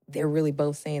they're really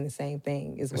both saying the same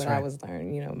thing is what I was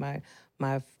learning.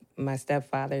 My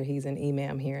stepfather, he's an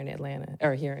imam here in Atlanta,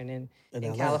 or here in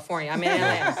California. I'm in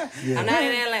Atlanta. I'm not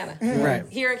in Atlanta. Right.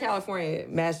 Here in California,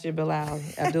 Masjid Bilal,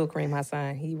 Abdul Kareem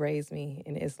Hassan, he raised me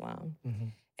in Islam.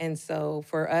 And so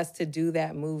for us to do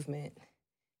that movement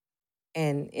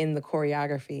and in the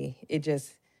choreography,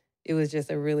 it was just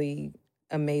a really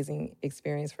amazing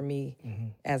experience for me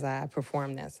as I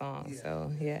performed that song. Yeah.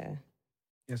 So, yeah.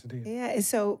 Yes, it is. Yeah, and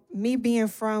so me being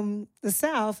from the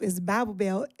South is Bible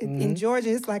Belt. In Georgia,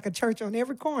 it's like a church on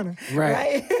every corner.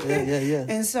 Right? Yeah.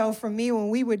 And so for me, when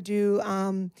we would do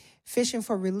Fishing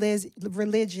for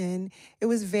Religion, it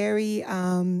was very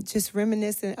just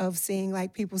reminiscent of seeing,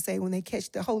 like people say, when they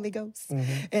catch the Holy Ghost.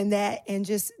 And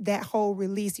just that whole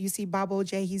release. You see Bob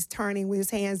O.J., he's turning with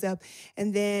his hands up.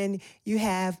 And then you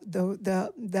have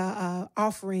the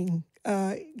offering,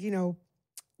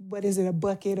 what is it, a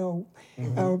bucket or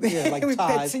like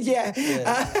tithe.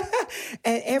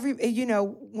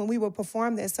 And when we would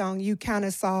perform that song, you kind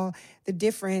of saw the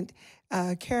different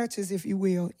characters, if you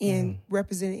will,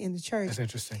 represented in the church. That's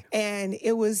interesting. And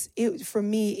for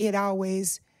me, it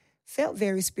always felt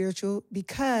very spiritual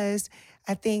because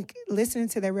I think listening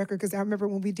to that record, because I remember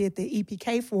when we did the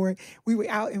EPK for it, we were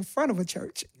out in front of a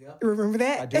church. Yep. Remember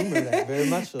that? I do remember that, very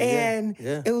much so. And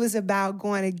it was about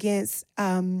going against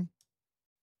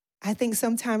I think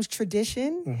sometimes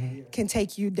tradition can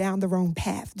take you down the wrong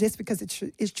path. Just because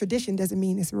it's tradition doesn't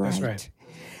mean it's right. That's right.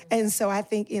 And so I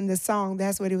think in the song,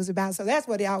 that's what it was about. So that's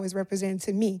what it always represented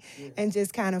to me. And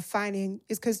just kind of finding,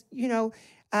 it's because,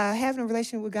 having a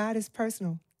relationship with God is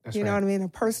personal. That's you know right. what I mean? A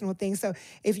personal thing. So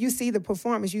if you see the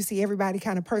performance, you see everybody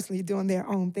kind of personally doing their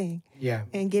own thing. Yeah.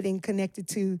 And getting connected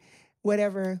to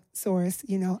whatever source.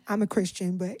 I'm a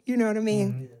Christian, but you know what I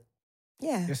mean?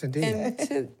 Yeah. Yes, indeed.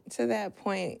 And to that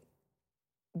point,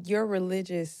 your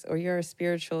religious or your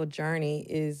spiritual journey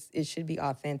it should be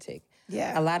authentic.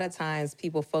 Yeah. A lot of times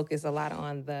people focus a lot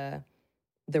on the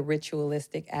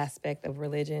ritualistic aspect of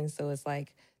religion. So it's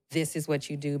like, this is what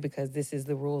you do because this is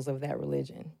the rules of that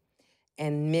religion,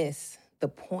 and miss the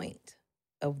point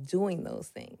of doing those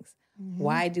things.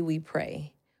 Why do we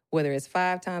pray? Whether it's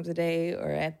 5 times a day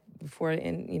or before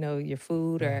your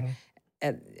food or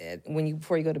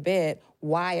before you go to bed,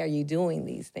 why are you doing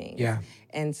these things? Yeah.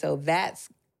 And so that's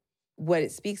what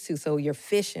it speaks to. So you're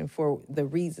fishing for the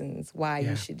reasons why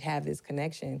you should have this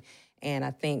connection. And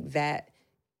I think that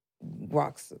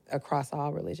walks across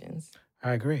all religions.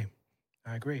 I agree.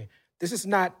 This is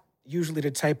not usually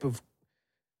the type of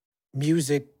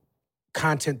music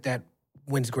content that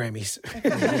wins Grammys.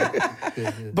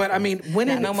 But I mean,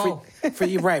 winning for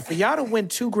you, right? For y'all to win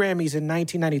 2 Grammys in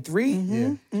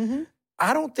 1993,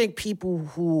 I don't think people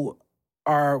who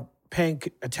are paying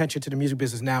attention to the music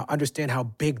business now understand how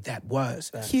big that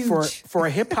was. Huge. For a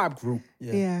hip hop group.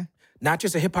 Yeah. Not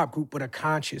just a hip hop group, but a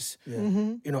conscious,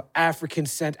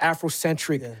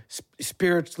 Afrocentric,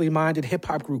 spiritually minded hip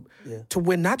hop group to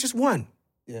win not just one,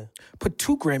 but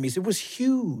 2 Grammys. It was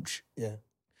huge. Yeah.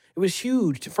 It was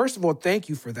huge. First of all, thank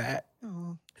you for that.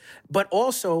 Oh. But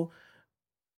also,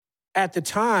 at the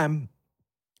time,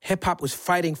 hip hop was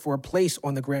fighting for a place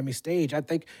on the Grammy stage. I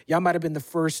think y'all might have been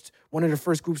one of the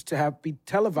first groups to be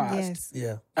televised.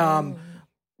 Yes. Yeah.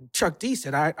 Chuck D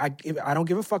said, I don't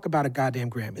give a fuck about a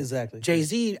goddamn Grammy. Exactly.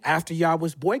 Jay-Z, after y'all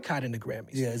was boycotting the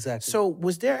Grammys. Yeah, exactly. So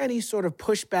was there any sort of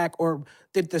pushback, or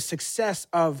did the success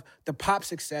of the pop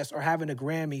success or having a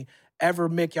Grammy ever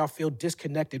make y'all feel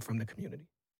disconnected from the community?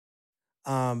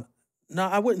 No,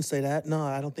 I wouldn't say that. No,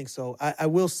 I don't think so. I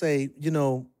will say,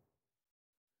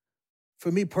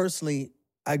 for me personally,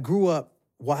 I grew up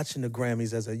watching the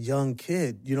Grammys as a young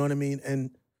kid, you know what I mean?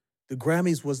 And the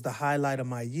Grammys was the highlight of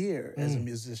my year as a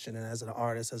musician and as an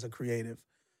artist, as a creative.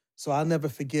 So I'll never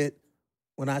forget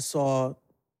when I saw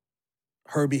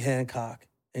Herbie Hancock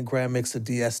and Grand Mix of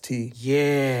DST.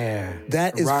 Yeah.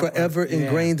 That is forever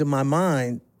ingrained in my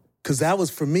mind, because that was,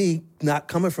 for me, not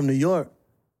coming from New York,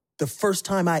 the first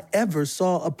time I ever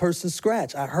saw a person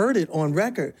scratch. I heard it on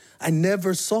record. I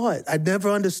never saw it. I never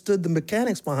understood the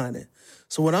mechanics behind it.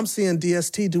 So when I'm seeing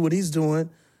DST do what he's doing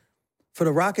for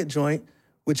the Rocket Joint,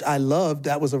 which I loved,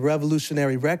 that was a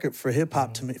revolutionary record for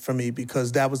hip-hop for me,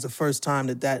 because that was the first time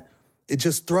that it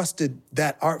just thrusted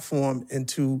that art form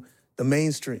into the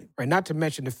mainstream. Right, not to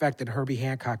mention the fact that Herbie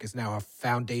Hancock is now a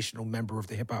foundational member of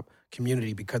the hip-hop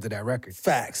community because of that record.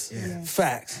 Facts. Yeah.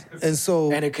 Facts.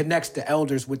 And it connects the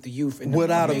elders with the youth in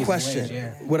without a amazing question. ways,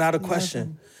 yeah. Without a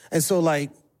question. And so,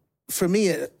 for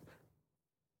me,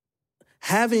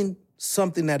 having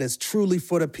something that is truly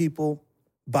for the people,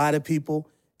 by the people,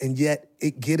 and yet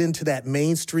it get into that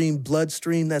mainstream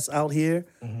bloodstream that's out here,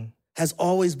 has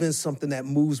always been something that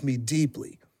moves me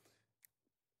deeply.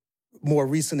 More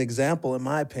recent example, in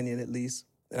my opinion at least,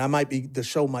 and the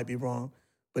show might be wrong,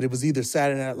 but it was either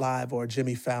Saturday Night Live or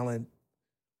Jimmy Fallon,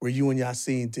 where you and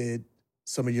Yassine did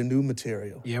some of your new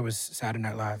material. Yeah, it was Saturday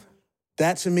Night Live.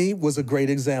 That, to me, was a great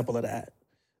example of that.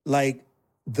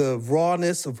 The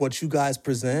rawness of what you guys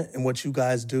present and what you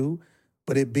guys do,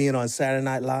 but it being on Saturday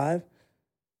Night Live,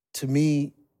 to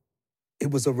me,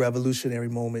 it was a revolutionary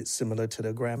moment similar to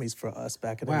the Grammys for us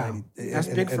back in the 90s. That's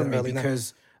big for me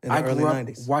because I grew up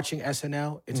watching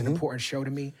SNL. It's an important show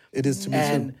to me. It is to me,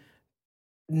 and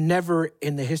never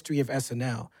in the history of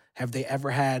SNL have they ever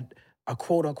had a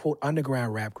quote-unquote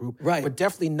underground rap group. Right. But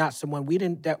definitely not someone,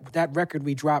 that record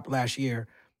we dropped last year,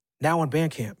 now on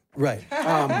Bandcamp. Right.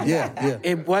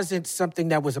 It wasn't something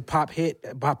that was a pop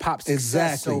hit, pop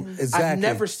success. Exactly. So I've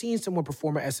never seen someone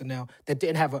perform at SNL that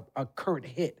didn't have a current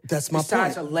hit. That's my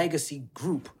besides point. a legacy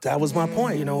group. That was my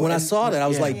point. When I saw that, I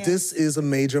was like, this is a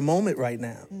major moment right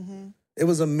now. It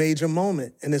was a major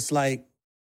moment. And it's like,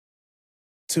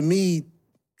 to me,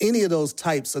 any of those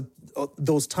types of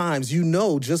those times,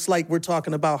 just like we're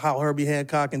talking about how Herbie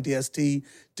Hancock and DST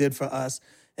did for us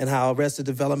and how Arrested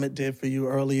Development did for you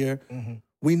earlier,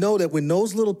 we know that when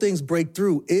those little things break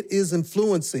through, it is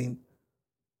influencing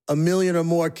 1 million or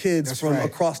more kids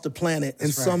across the planet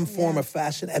in some form or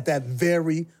fashion at that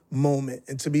very moment.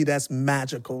 And to me, that's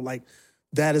magical.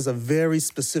 That is a very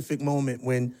specific moment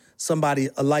when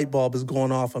a light bulb is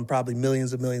going off on probably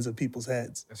millions and millions of people's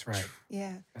heads. That's right.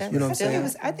 Yeah. You know what I'm saying?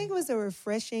 I think it was a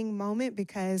refreshing moment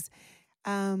because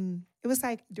it was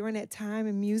like during that time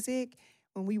in music,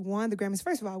 when we won the Grammys,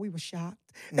 first of all, we were shocked.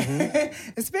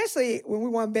 Especially when we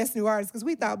won Best New Artist, because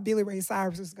we thought Billy Ray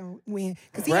Cyrus was going to win.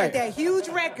 Because he had that huge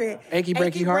record, Achy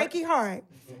Breaky Heart.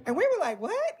 And we were like,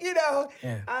 what? Yeah.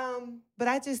 But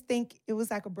I just think it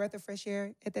was like a breath of fresh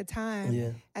air at that time. Yeah.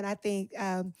 And I think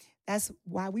that's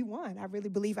why we won. I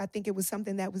think it was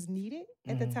something that was needed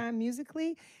at the time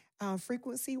musically,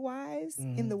 frequency-wise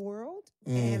in the world.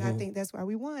 And I think that's why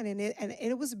we won. And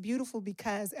it was beautiful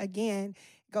because, again,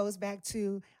 goes back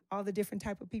to all the different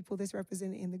type of people that's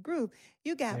represented in the group.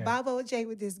 You got Bob O.J.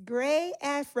 with this gray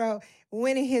afro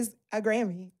winning a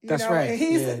Grammy. That's right. And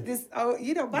he's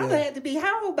Bob had to be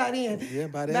how old by then? Yeah,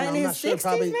 by then I'm not sure.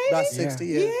 Probably maybe? about 60.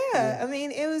 Yeah. I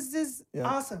mean, it was just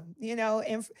awesome,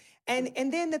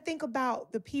 and then to think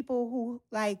about the people who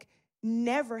like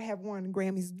never have won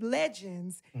Grammys,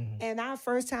 legends, and our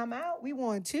first time out, we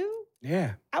won 2.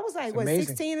 Yeah. I was like,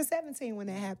 16 or 17 when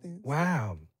that happened.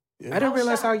 Wow. Yeah. I didn't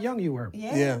realize how young you were.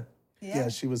 Yeah,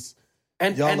 she was.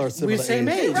 And y'all are similar we're the same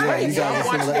age. Right. You guys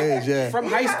are similar age, From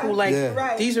high school,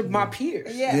 these are my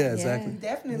peers. Yeah, exactly.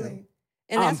 Definitely.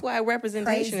 And that's why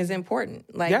representation is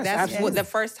important. Like, that's what the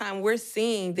first time we're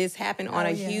seeing this happen on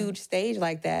a huge stage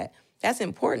like that. That's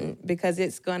important because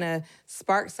it's going to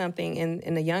spark something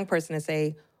in a young person to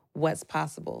say, what's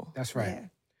possible. That's right. Yeah.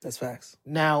 That's facts.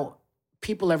 Now,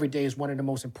 People Every Day is one of the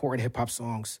most important hip-hop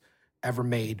songs ever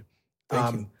made.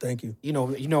 Thank you. You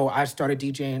know, I started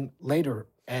DJing later,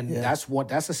 and that's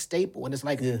a staple. And it's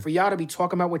like, for y'all to be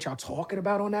talking about what y'all talking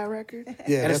about on that record,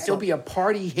 and it still be a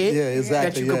party hit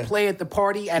that you could play at the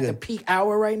party at the peak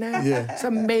hour right now, it's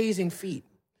an amazing feat.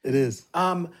 It is.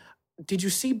 Did you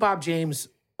see Bob James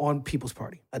on People's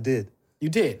Party? I did. You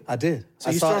did? I did.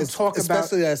 So you saw him talk about...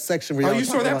 Especially that section where you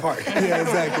saw that part? Yeah,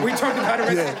 exactly. We talked about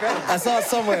it right I saw it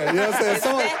somewhere. You know what I'm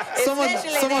saying?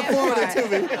 Someone forwarded it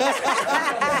to me.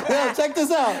 Yeah, check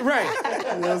this out.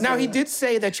 Right. Now, he did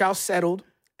say that y'all settled,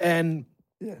 and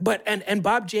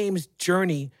Bob James'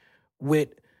 journey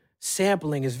with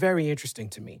sampling is very interesting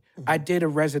to me. I did a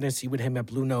residency with him at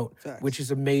Blue Note, which is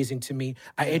amazing to me.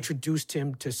 I introduced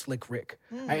him to Slick Rick.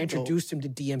 I introduced him to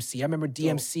DMC. I remember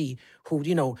DMC,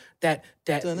 who, that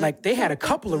like, they had a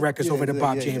couple of records over to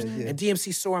Bob James, and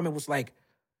DMC saw him and was like,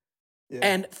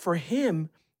 and for him,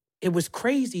 it was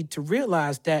crazy to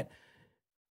realize that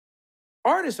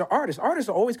artists are artists. Artists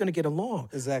are always going to get along.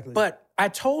 Exactly. But I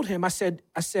told him, I said,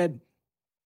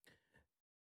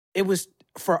 it was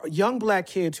for young black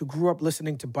kids who grew up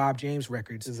listening to Bob James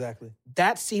records. Exactly.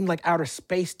 That seemed like outer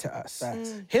space to us.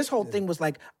 Facts. His whole thing was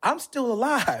like, I'm still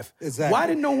alive. Exactly. Why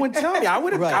didn't no one tell me? I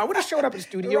would have showed up in the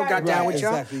studio, got down with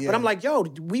y'all. Exactly, But I'm like, yo,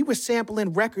 we were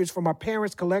sampling records from our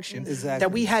parents' collection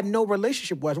that we had no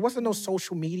relationship with. There wasn't no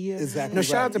social media. Exactly.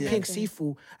 Shout out to Pink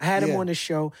Sifu. I had him on the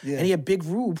show, and he had Big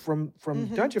Rube from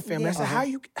Dungeon Family. I said, how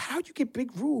you get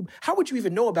Big Rube? How would you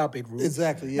even know about Big Rube?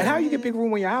 Exactly. And how you get Big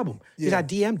Rube on your album? Because I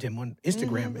DM'd him on Instagram.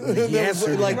 And he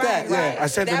answered like that. I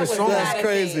sent him a song. That's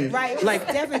crazy. Right. Like,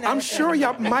 I'm sure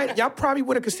y'all probably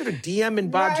would have considered DMing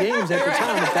Bob James at the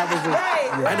time if that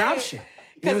was an option.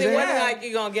 Because it wasn't like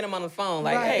you're going to get him on the phone.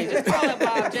 Like, hey, just call up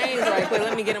Bob James right quick.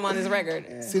 Let me get him on this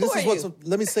record. See,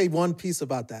 let me say one piece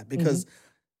about that, because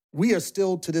we are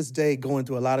still to this day going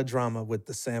through a lot of drama with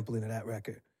the sampling of that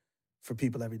record for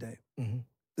People Every Day.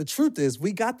 The truth is,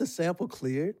 we got the sample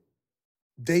cleared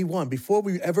day one, before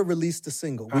we ever released the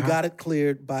single. We got it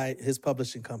cleared by his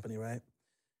publishing company, right?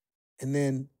 And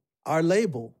then our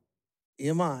label,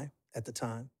 EMI, at the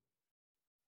time,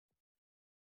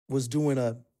 was doing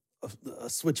a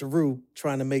switcheroo,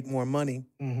 trying to make more money.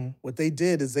 What they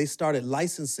did is they started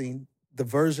licensing the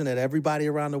version that everybody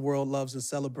around the world loves and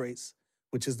celebrates,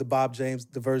 which is the Bob James,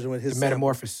 the version with his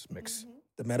Metamorphosis mix.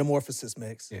 The Metamorphosis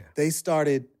mix. Yeah. They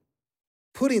started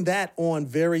putting that on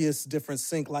various different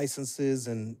sync licenses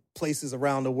and places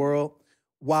around the world,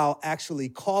 while actually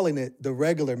calling it the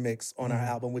regular mix on our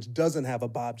album, which doesn't have a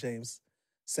Bob James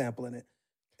sample in it.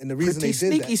 And the reason Pretty they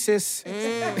did sneaky, sis.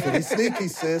 Pretty sneaky,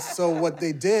 sis. So what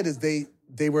they did is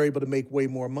they were able to make way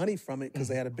more money from it because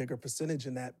they had a bigger percentage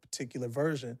in that particular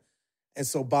version. And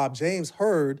so Bob James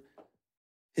heard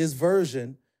his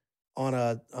version on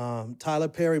a Tyler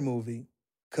Perry movie,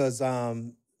 because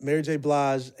Mary J.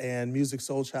 Blige and Music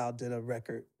Soul Child did a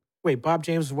record. Wait, Bob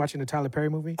James was watching the Tyler Perry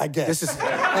movie? I guess. This is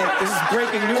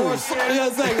breaking news.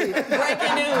 Breaking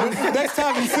news. Next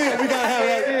time you see it, we gotta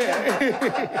have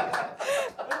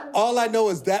that. All I know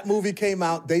is that movie came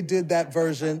out, they did that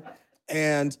version,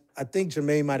 and I think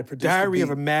Jermaine might have produced Diary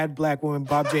of a Mad Black Woman,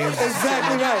 Bob James.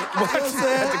 Exactly right. Watching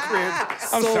at the crib.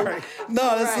 I'm sorry.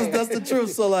 No, that's the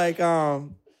truth. So like,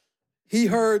 he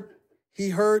heard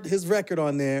his record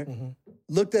on there,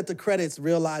 looked at the credits,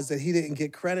 realized that he didn't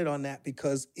get credit on that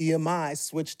because EMI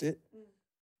switched it,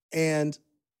 and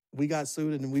we got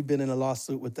sued, and we've been in a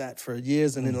lawsuit with that for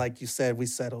years. And then, like you said, we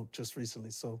settled just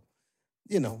recently. So,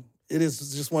 it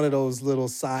is just one of those little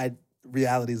side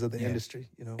realities of the industry.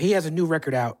 He has a new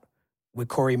record out with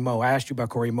Corey Mo. I asked you about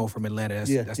Corey Mo from Atlanta.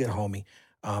 That's the homie.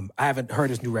 I haven't heard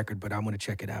his new record, but I'm going to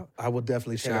check it out. I will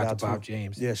definitely check it out. Shout out to Bob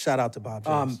James. Yeah, shout out to Bob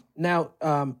James. Now,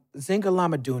 Zinga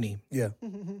Lamaduni. Yeah.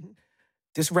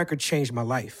 this record changed my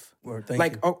life. Word,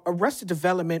 thank you. Arrested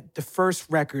Development, the first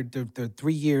record, the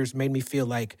 3 years made me feel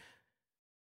like,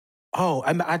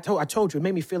 I told you, it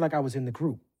made me feel like I was in the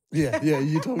group. Yeah,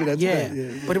 you told me that today.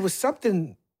 Yeah. But it was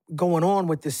something going on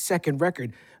with this second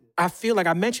record. I feel like,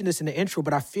 I mentioned this in the intro,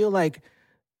 but I feel like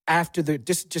after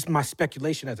this is just my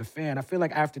speculation as a fan, I feel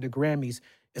like after the Grammys,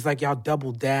 it's like y'all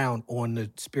doubled down on the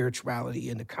spirituality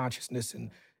and the consciousness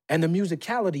and the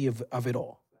musicality of it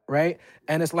all, right?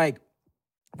 And it's like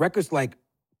records like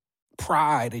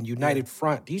Pride and United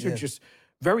Front, these are just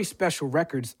very special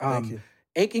records. Thank you.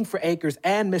 Aching for Acres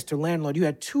and Mr. Landlord, you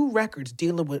had 2 records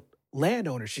dealing with land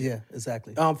ownership. Yeah,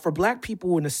 exactly. For Black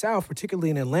people in the South, particularly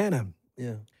in Atlanta,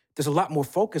 there's a lot more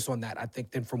focus on that, I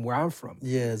think, than from where I'm from.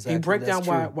 Yeah, exactly. Can you break down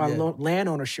why land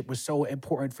ownership was so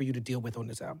important for you to deal with on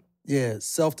this album? Yeah,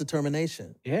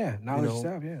 self-determination. Yeah, knowledge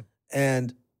self, yeah.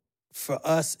 And for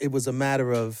us, it was a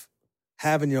matter of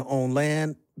having your own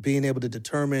land, being able to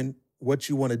determine what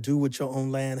you want to do with your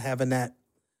own land, having that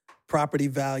property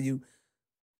value.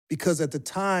 Because at the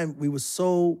time, we were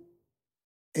so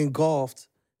engulfed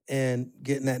in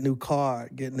getting that new car,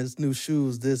 getting this new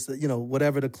shoes, this,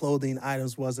 whatever the clothing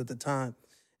items was at the time.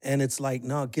 And it's like,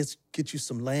 no, get you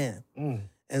some land.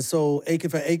 And so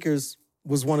Aching for Acres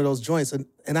was one of those joints.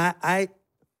 And I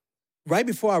right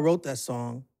before I wrote that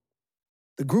song,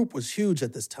 the group was huge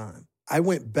at this time. I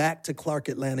went back to Clark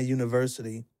Atlanta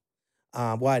University.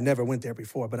 I never went there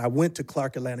before, but I went to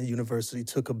Clark Atlanta University,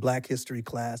 took a Black history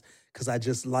class because I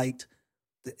just liked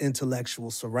the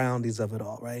intellectual surroundings of it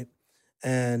all, right?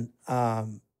 And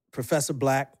Professor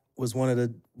Black was one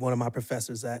of my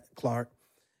professors at Clark,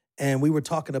 and we were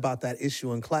talking about that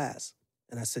issue in class.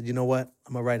 And I said, you know what?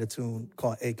 I'm gonna write a tune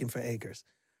called Aching for Acres.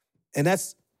 And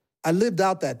I lived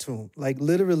out that tune. Like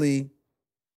literally,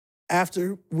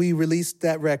 after we released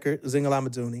that record,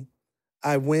 Zingalamaduni,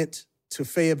 I went to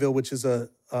Fayetteville, which is a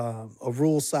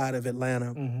rural side of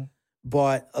Atlanta,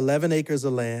 bought 11 acres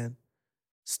of land,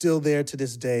 still there to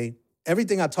this day.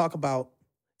 Everything I talk about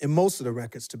in most of the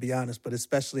records, to be honest, but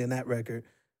especially in that record,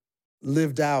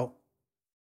 lived out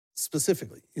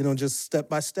specifically, just step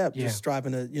by step, just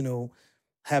striving to,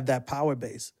 have that power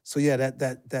base. So yeah,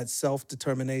 that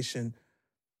self-determination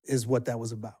is what that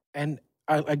was about. And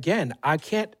again, I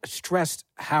can't stress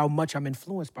how much I'm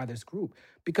influenced by this group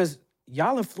because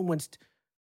y'all influenced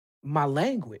my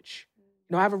language.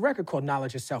 I have a record called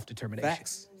Knowledge of Self-Determination.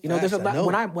 Facts. There's a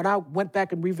lot. When I went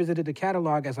back and revisited the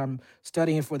catalog as I'm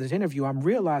studying for this interview, I'm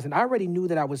realizing I already knew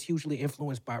that I was hugely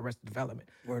influenced by Arrested Development.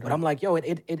 But I'm like,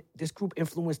 this group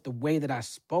influenced the way that I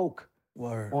spoke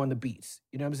on the beats.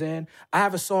 You know what I'm saying? I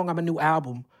have a song on my new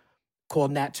album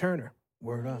called Nat Turner.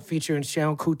 Word up. Featuring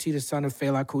Seun Kuti, the son of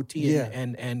Fela Kuti,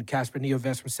 and Casper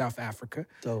Nyovest from South Africa.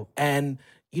 Dope. And,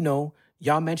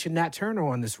 y'all mentioned Nat Turner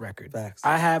on this record. Facts.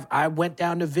 I went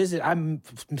down to visit. I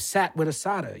sat with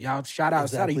Asada. Y'all shout out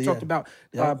Asada. You talked about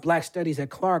Black Studies at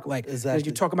Clark. You're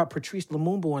talking about Patrice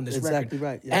Lumumba on this record. Exactly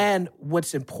right. Yeah. And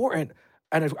what's important,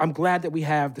 and I'm glad that we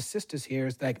have the sisters here,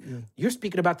 is you're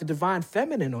speaking about the divine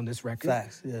feminine on this record.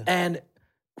 Facts, yeah. And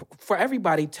for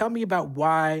everybody, tell me about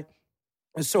why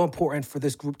it's so important for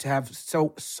this group to have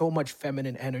so much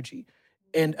feminine energy,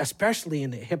 and especially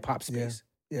in the hip hop space.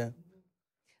 Yeah.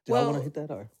 Do y'all want to hit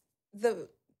that or? The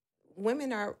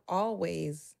women are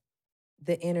always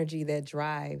the energy that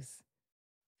drives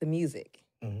the music.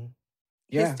 Mm-hmm.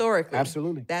 Yeah, historically.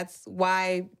 Absolutely. That's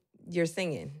why you're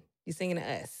singing. You're singing to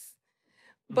us.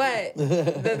 But the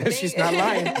thing, she's not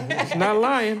lying. She's not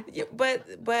lying.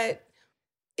 But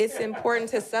it's important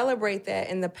to celebrate that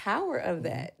and the power of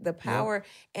that. The power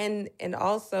and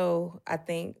also I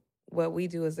think what we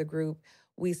do as a group,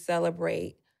 we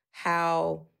celebrate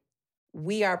how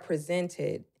we are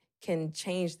presented can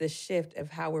change the shift of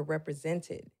how we're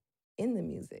represented in the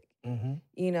music. Mm-hmm.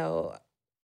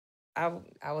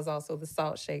 I was also the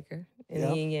salt shaker in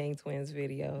the Yin Yang Twins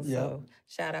video. So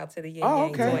shout out to the Yin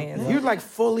Yang Twins. You're like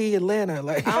fully Atlanta. I'm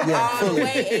all the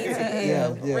way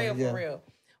ATL. For real.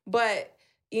 But,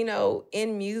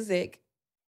 in music,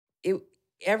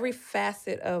 every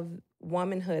facet of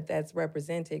womanhood that's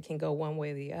represented can go one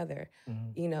way or the other.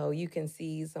 Mm-hmm. You can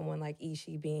see someone like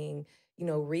Ishi being,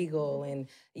 regal and,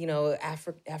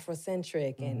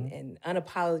 Afrocentric and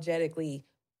unapologetically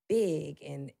big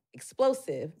and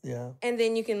explosive. Yeah. And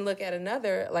then you can look at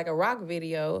another, like a rock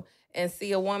video, and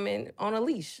see a woman on a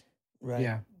leash. Right.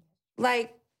 Yeah.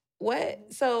 Like,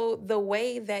 what? So the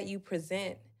way that you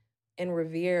present and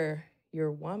revere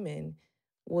your woman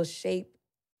will shape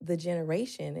the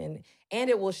generation and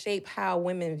it will shape how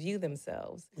women view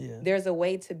themselves. Yeah. There's a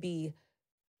way to be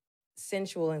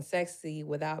sensual and sexy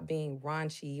without being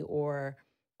raunchy or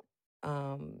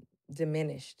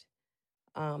diminished.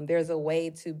 there's a way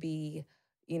to be,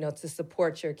 to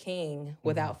support your king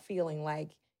without feeling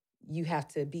like you have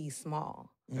to be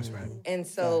small. That's right. And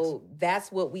so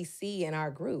that's what we see in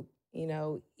our group.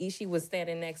 Ishi was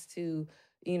standing next to,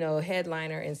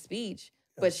 headliner and speech,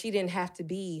 but she didn't have to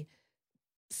be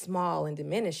small and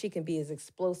diminished. She can be as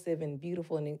explosive and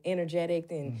beautiful and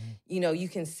energetic. And, you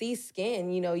can see skin.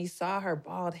 You saw her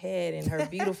bald head and her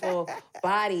beautiful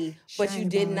body, but you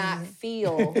did not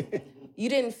feel, you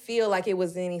didn't feel like it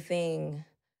was anything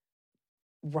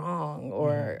wrong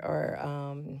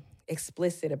or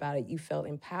explicit about it. You felt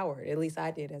empowered. At least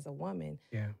I did as a woman.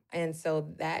 Yeah. And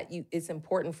so it's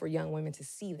important for young women to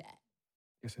see that.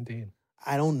 Yes, indeed.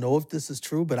 I don't know if this is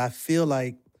true, but I feel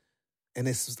like,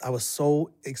 I was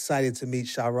so excited to meet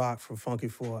Sha-Rock from Funky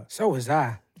 4. So was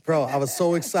I. Bro, I was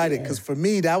so excited because for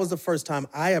me, that was the first time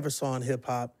I ever saw in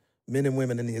hip-hop men and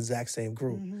women in the exact same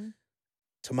group. Mm-hmm.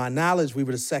 To my knowledge, we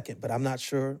were the second, but I'm not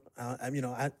sure.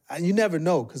 You never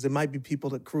know because there might be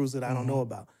people that cruise that I don't know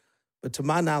about. But to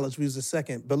my knowledge, we was the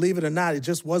second. Believe it or not, it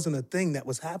just wasn't a thing that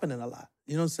was happening a lot.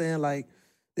 You know what I'm saying? Like,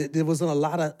 there wasn't a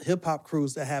lot of hip-hop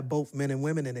crews that had both men and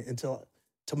women in it until,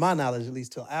 to my knowledge, at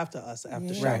least till after us,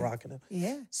 after Sha-Rock and them.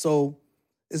 Yeah. So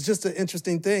it's just an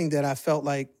interesting thing that I felt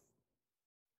like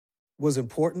was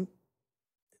important.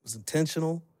 It was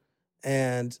intentional.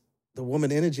 And the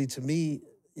woman energy to me,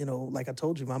 like I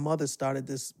told you, my mother started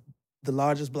the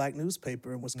largest black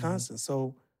newspaper in Wisconsin.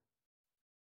 So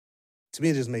to me,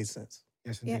 it just made sense.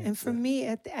 Yes, indeed. Yeah, and for me,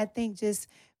 I think just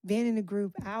being in the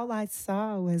group, all I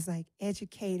saw was like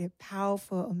educated,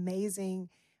 powerful, amazing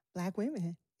black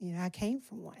women. I came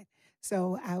from one.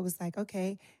 So I was like,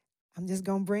 okay, I'm just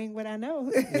going to bring what I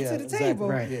know to the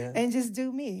table and just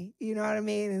do me. You know what I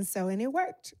mean? And it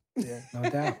worked. Yeah, no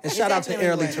doubt. And shout out to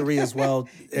Airly Tari as well.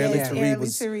 Airly Tari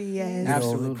was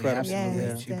absolutely incredible.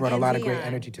 Yeah. She brought a lot of great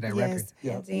energy to that record.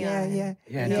 Yeah,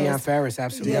 and Deion Ferris,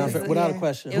 absolutely. Without a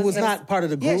question. Who was not part of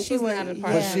the group. Yeah, she was not a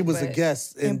part but she was a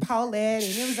guest. And Paulette,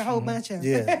 and it was a whole bunch of But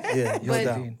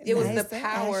it was the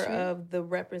power of the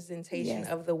representation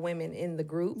of the women in the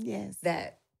group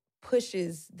that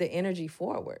pushes the energy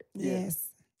forward. Yes.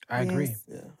 I agree.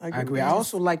 Yeah, I agree. I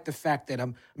also like the fact that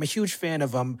I'm a huge fan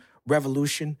of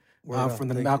Revolution from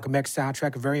the Malcolm X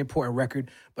soundtrack, a very important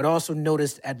record. But also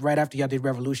noticed right after y'all did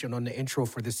Revolution on the intro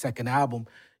for the second album,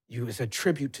 it's a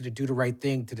tribute to the Do the Right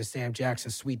Thing, to the Sam Jackson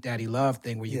Sweet Daddy Love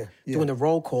thing, where you're doing the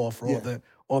roll call for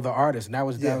all the artists, and that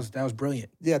was brilliant.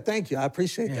 Yeah, thank you. I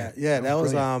appreciate that. Yeah, that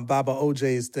was Baba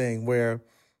OJ's thing, where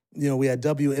we had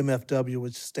WMFW,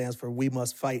 which stands for We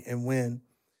Must Fight and Win,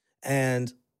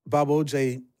 and Baba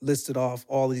OJ listed off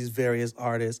all of these various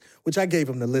artists, which I gave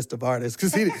him the list of artists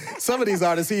because some of these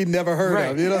artists he'd never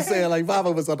heard of. You know what I'm saying? Like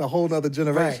Baba was on a whole nother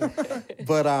generation. Right.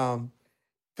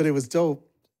 But it was dope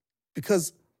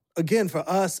because, again, for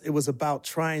us, it was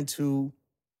about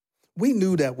we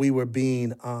knew that we were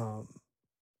being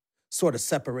sort of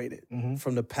separated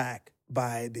from the pack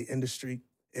by the industry.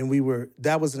 And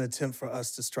that was an attempt for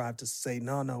us to strive to say,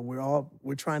 no,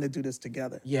 we're trying to do this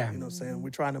together. Yeah. You know what I'm saying? We're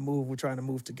trying to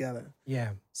move together.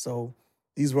 Yeah. So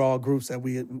these were all groups that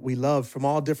we loved from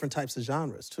all different types of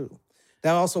genres too.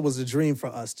 That also was a dream for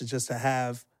us to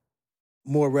have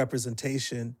more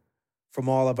representation from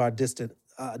all of our distinct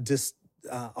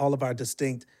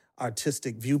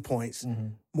artistic viewpoints. Mm-hmm.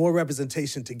 More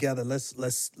representation together.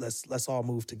 Let's all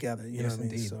move together. You know what I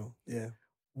mean? Indeed. So yeah.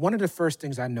 One of the first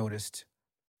things I noticed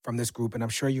from this group, and I'm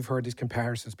sure you've heard these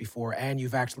comparisons before, and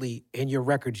you've actually, in your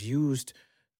records, used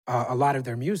a lot of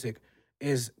their music,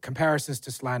 is comparisons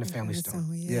to Sly and the Family Stone.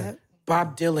 Yeah.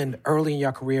 Bob Dylan, early in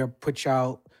your career,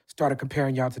 started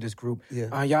comparing y'all to this group.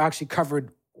 Yeah. Y'all actually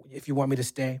covered If You Want Me to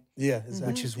Stay. Yeah,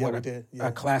 exactly. Which is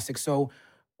a classic. So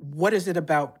what is it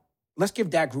about, let's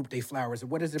give that group their flowers.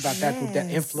 What is it about that group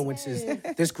that influences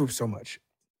this group so much?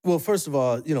 Well, first of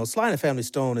all, Sly and the Family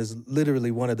Stone is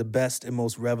literally one of the best and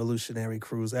most revolutionary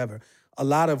crews ever. A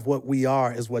lot of what we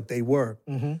are is what they were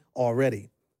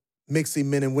already, mixing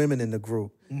men and women in the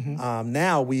group. Mm-hmm.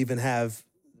 Now we even have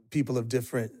people of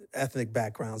different ethnic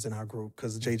backgrounds in our group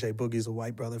because J.J. Boogie's a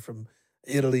white brother from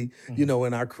Italy, in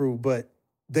our crew. But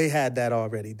they had that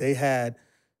already. They had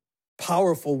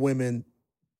powerful women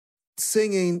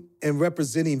singing and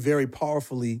representing very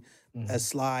powerfully as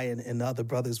Sly and the other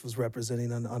brothers was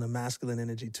representing on a masculine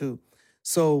energy too.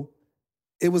 So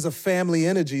it was a family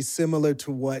energy similar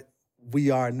to what we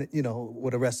are,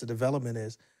 what Arrested Development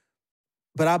is.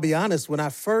 But I'll be honest, when I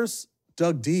first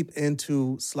dug deep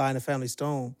into Sly and the Family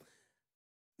Stone,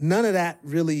 none of that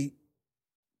really,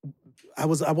 I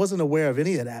wasn't aware of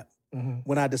any of that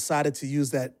when I decided to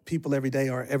use that People Every Day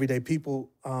or Everyday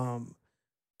People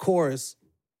chorus.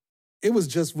 It was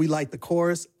just, we liked the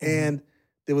chorus and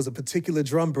there was a particular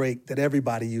drum break that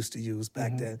everybody used to use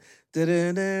back then.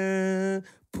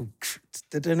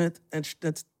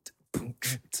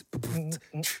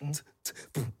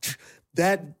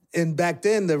 That, and back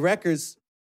then the records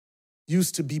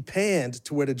used to be panned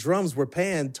to where the drums were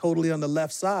panned totally on the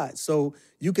left side. So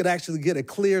you could actually get a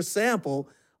clear sample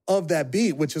of that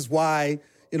beat, which is why,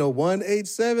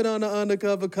 187 on the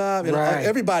undercover cop. Right.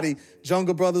 Everybody,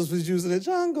 Jungle Brothers was using it.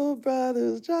 Jungle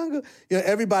Brothers, Jungle.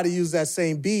 Everybody used that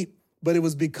same beat, but it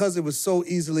was because it was so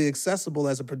easily accessible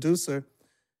as a producer.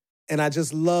 And I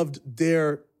just loved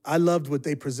what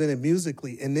they presented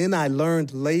musically. And then I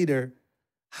learned later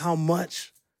how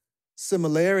much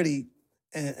similarity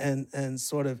and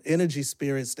sort of energy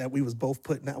spirits that we was both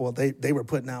putting out. Well, they were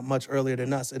putting out much earlier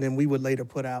than us, and then we would later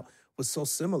put out was so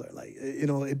similar. Like,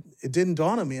 it didn't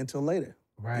dawn on me until later.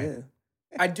 Right. Yeah.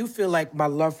 I do feel like my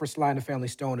love for Sly and the Family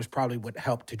Stone is probably what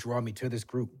helped to draw me to this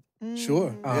group.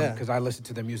 Sure. Because I listen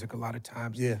to their music a lot of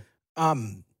times. Yeah.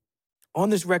 On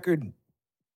this record,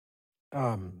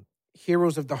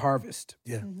 Heroes of the Harvest.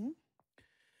 Yeah. Mm-hmm.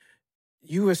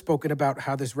 You have spoken about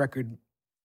how this record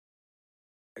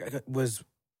was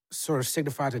sort of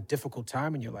signifies a difficult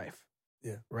time in your life.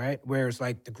 Yeah. Right? Whereas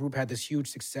like the group had this huge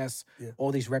success,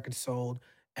 all these records sold,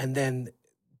 and then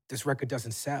this record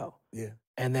doesn't sell. Yeah.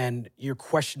 And then you're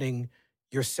questioning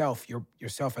yourself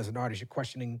as an artist. You're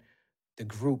questioning the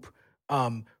group.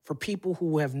 For people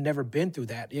who have never been through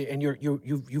that, and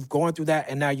you've gone through that,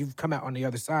 and now you've come out on the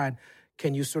other side,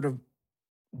 can you sort of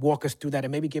walk us through that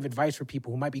and maybe give advice for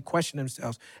people who might be questioning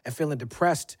themselves and feeling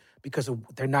depressed because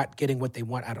they're not getting what they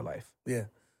want out of life? Yeah.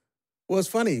 Well, it's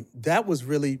funny. That was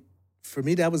really, for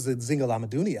me, that was the Zinga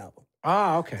Lamaduni album.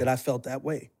 Ah, okay. That I felt that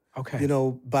way. Okay.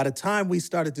 By the time we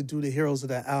started to do the Heroes of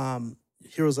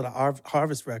the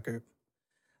Harvest record,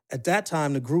 at that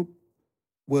time, the group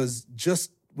was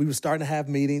we were starting to have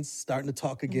meetings, starting to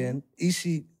talk again. Mm-hmm.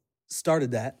 Ishi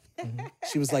started that. Mm-hmm.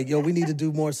 She was like, yo, we need to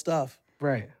do more stuff.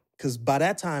 Right. Because by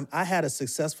that time, I had a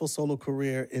successful solo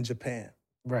career in Japan.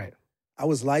 Right. I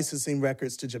was licensing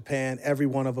records to Japan. Every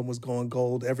one of them was going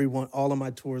gold. All of my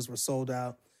tours were sold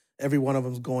out. Every one of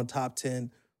them was going top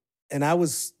 10. And I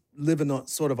was living on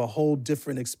sort of a whole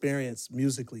different experience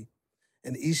musically.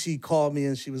 And Ishi called me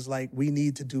and she was like, we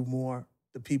need to do more.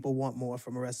 The people want more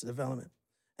from Arrested Development.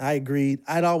 And I agreed.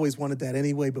 I'd always wanted that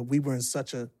anyway, but we were in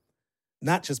such a,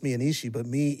 not just me and Ishi, but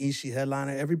me, Ishi,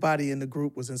 headliner, everybody in the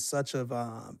group was in such of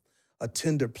a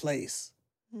tender place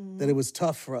that it was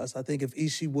tough for us. I think if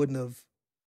Ishi wouldn't have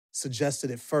suggested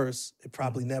it first, it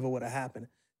probably never would have happened.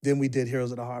 Then we did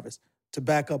Heroes of the Harvest. To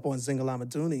back up on Zinga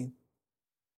Lamaduni,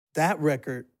 that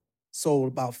record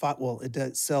sold it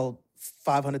did sell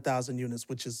 500,000 units,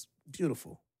 which is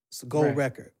beautiful. It's a gold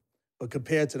record. But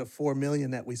compared to the 4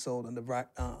 million that we sold on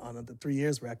the 3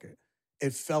 years record,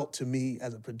 it felt to me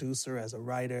as a producer, as a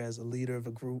writer, as a leader of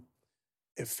a group,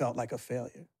 it felt like a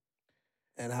failure.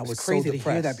 And I was crazy so depressed.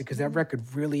 to hear that because that record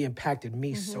really impacted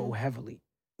me so heavily.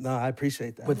 No, I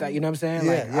appreciate that. With that, you know what I'm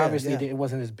saying? Obviously it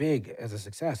wasn't as big as a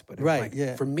success, but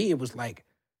for me, it was like,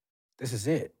 this is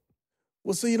it.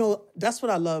 Well, so, that's what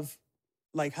I love.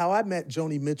 Like how I met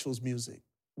Joni Mitchell's music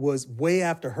was way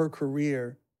after her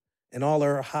career and all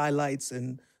her highlights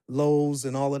and lows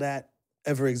and all of that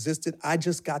ever existed. I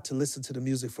just got to listen to the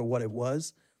music for what it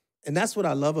was. And that's what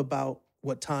I love about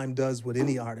what time does with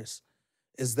any artist,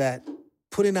 is that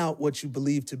putting out what you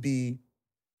believe to be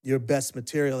your best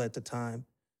material at the time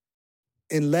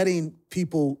and letting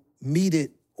people meet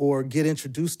it or get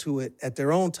introduced to it at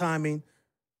their own timing,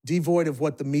 devoid of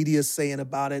what the media is saying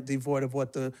about it, devoid of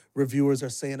what the reviewers are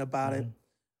saying about it,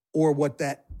 or what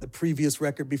the previous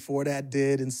record before that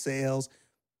did in sales.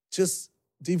 Just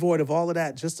devoid of all of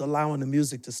that, just allowing the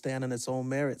music to stand on its own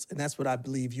merits. And that's what I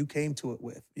believe you came to it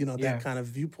with, that kind of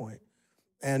viewpoint.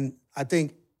 And I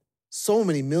think so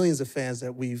many millions of fans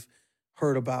that we've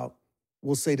heard about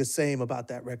will say the same about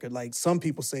that record. Like some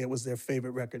people say it was their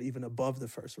favorite record, even above the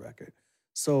first record.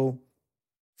 So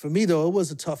for me, though, it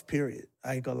was a tough period.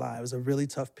 I ain't gonna lie. It was a really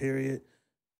tough period.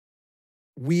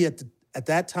 We, at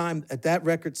that time, at that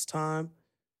record's time,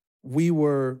 we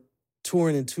were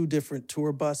touring in 2 different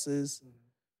tour buses.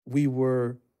 We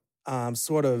were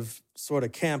sort of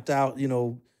camped out,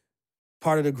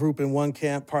 part of the group in one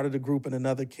camp, part of the group in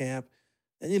another camp.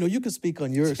 And, you can speak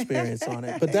on your experience on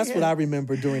it, but that's what I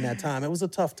remember during that time. It was a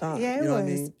tough time. Yeah, it you know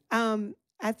was. What I mean?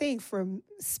 I think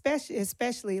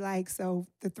especially so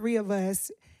the 3 of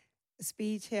us,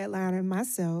 Speech, headliner, and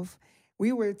myself,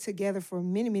 we were together for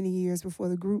many, many years before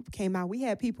the group came out. We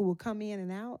had people who would come in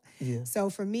and out. Yeah.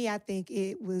 So for me, I think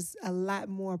it was a lot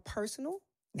more personal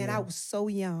And I was so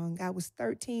young. I was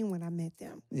 13 when I met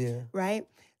them. Yeah. Right?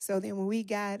 So then when we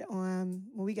got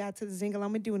to the Zingle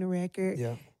I'ma Doing a record,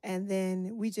 and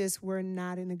then we just were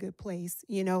not in a good place.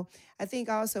 You know, I think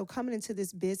also coming into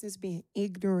this business, being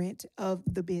ignorant of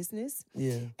the business.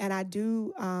 Yeah. And I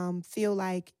do feel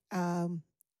like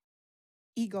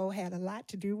ego had a lot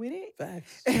to do with it.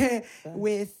 Facts.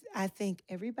 With, I think,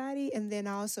 everybody. And then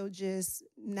also just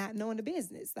not knowing the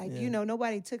business. Like, you know,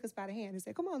 nobody took us by the hand and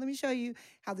said, come on, let me show you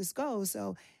how this goes.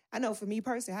 So I know for me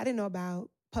personally, I didn't know about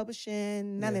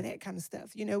publishing, none of that kind of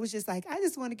stuff. You know, it was just like, I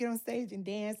just want to get on stage and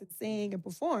dance and sing and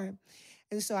perform.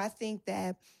 And so I think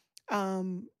that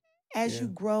as you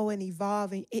grow and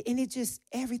evolve, and it just,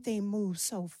 everything moves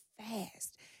so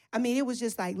fast. I mean, it was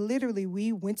just like literally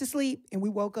we went to sleep and we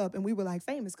woke up and we were like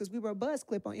famous because we were a buzz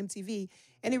clip on MTV,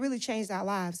 and it really changed our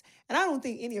lives. And I don't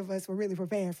think any of us were really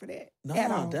prepared for that. No,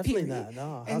 at all, definitely period. not.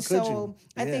 No, and so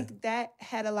I think that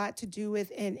had a lot to do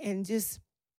with and just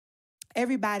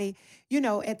everybody, you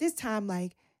know, at this time,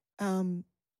 like I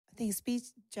think Speech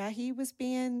Jahi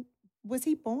was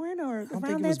he born or I don't around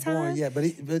think he that was time? born yet, but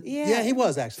he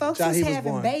was actually. Folks Jahi was was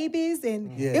having born. babies,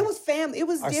 and it was family. It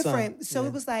was Our different. son. So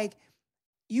it was like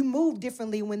you move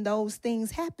differently when those things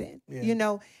happen, you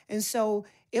know. And so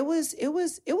it was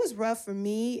rough for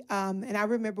me. And I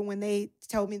remember when they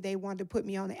told me they wanted to put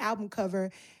me on the album cover.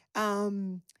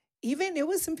 Even there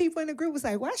was some people in the group was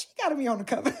like, "Why she got to be on the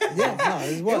cover?"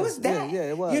 It was that. Yeah,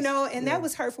 it was. You know, and that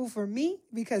was hurtful for me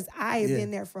because I had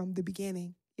been there from the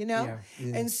beginning. You know,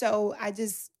 and so I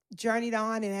just journeyed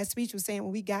on. And as Speech was saying,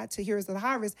 when we got to Heroes of the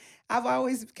Harvest, I've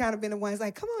always kind of been the one that's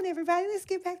like, "Come on, everybody, let's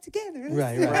get back together."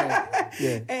 Right.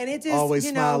 Yeah. And it just always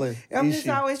you know, smiling. I'm just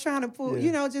always trying to pull,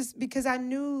 you know, just because I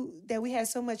knew that we had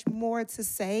so much more to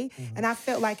say, and I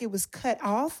felt like it was cut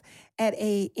off at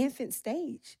a infant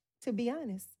stage. To be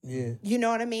honest. Yeah. You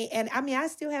know what I mean? And I mean, I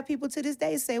still have people to this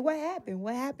day say, what happened?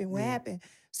 What happened? What happened?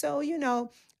 So, you know,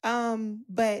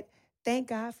 but thank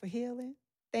God for healing.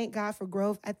 Thank God for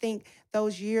growth. I think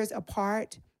those years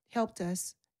apart helped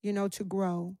us, you know, to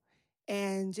grow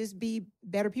and just be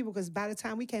better people. Because by the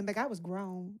time we came back, I was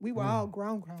grown. We were all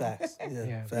grown. Facts.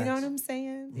 Yeah. Facts. You know what I'm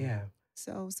saying? Yeah.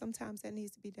 So sometimes that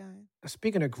needs to be done.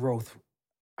 Speaking of growth,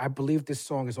 I believe this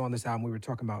song is on this album we were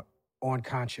talking about, On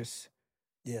Conscious.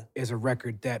 Is a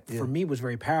record that for me was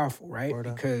very powerful, right? Word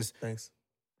because Thanks.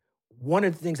 One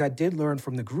of the things I did learn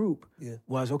from the group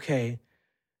was, okay,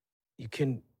 you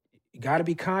got to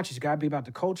be conscious, you got to be about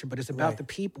the culture, but it's about the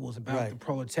people, it's about the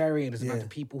proletariat, it's about the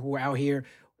people who are out here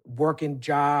working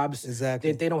jobs.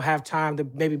 Exactly. They don't have time to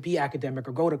maybe be academic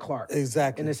or go to Clark.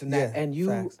 Exactly. And this and that. And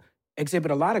you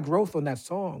exhibit a lot of growth on that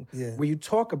song where you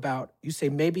talk about, you say,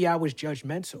 maybe I was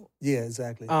judgmental. Yeah,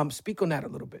 exactly. Speak on that a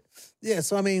little bit. Yeah,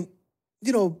 so I mean,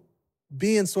 you know,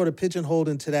 being sort of pigeonholed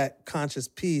into that conscious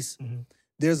piece,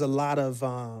 there's a lot of,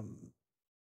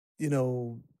 you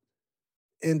know,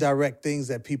 indirect things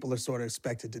that people are sort of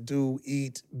expected to do,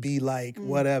 eat, be like,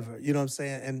 whatever. You know what I'm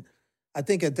saying? And I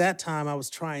think at that time I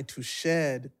was trying to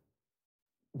shed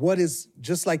what is,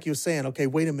 just like you're saying, okay,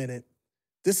 wait a minute.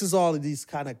 This is all of these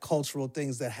kind of cultural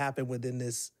things that happen within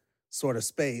this sort of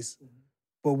space.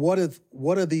 But what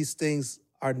of these things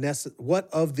what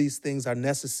of these things are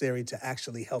necessary to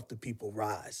actually help the people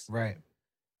rise? Right.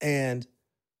 And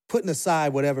putting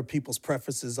aside whatever people's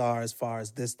preferences are as far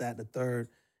as this, that, and the third,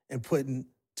 and putting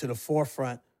to the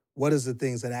forefront what is the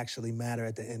things that actually matter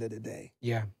at the end of the day.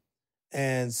 Yeah.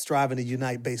 And striving to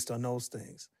unite based on those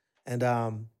things. And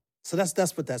so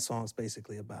that's what that song's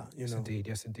basically about. You know? Indeed.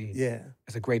 Yes, indeed. Yeah.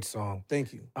 It's a great song.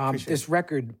 Thank you. This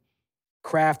record,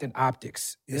 Craft and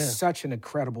Optics, is such an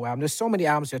incredible album. There's so many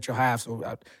albums that you'll have, so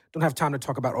I don't have time to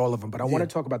talk about all of them, but I want to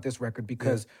talk about this record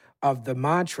because of the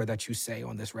mantra that you say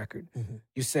on this record.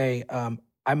 You say,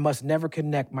 I must never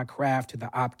connect my craft to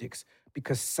the optics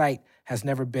because sight has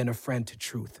never been a friend to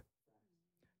truth.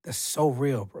 That's so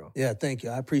real, bro. Yeah, thank you.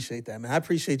 I appreciate that, man. I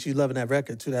appreciate you loving that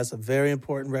record, too. That's a very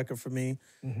important record for me.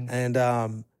 And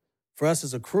for us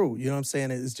as a crew, you know what I'm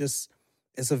saying?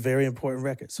 It's a very important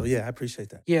record. So, yeah, I appreciate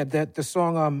that. Yeah, the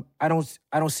song, I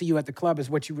don't see you at the club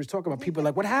is what you were talking about. People are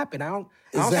like, what happened? I don't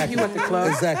see you at the club.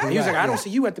 Exactly. And he was like, I don't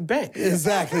see you at the bank.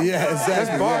 Exactly, yeah, exactly.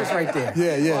 That's bars right there.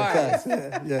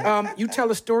 Yeah. You tell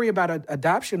a story about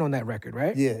adoption on that record,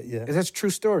 right? Yeah. Is that a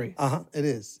true story? It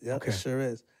is. Yeah, it sure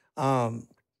is.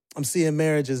 I'm seeing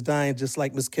marriages dying just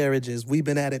like miscarriages. We've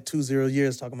been at it 20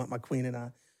 years, talking about my queen and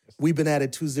I. We've been at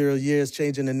it 20 years,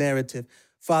 changing the narrative.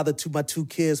 Father to my 2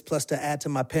 kids, plus to add to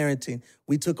my parenting.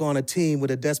 We took on a team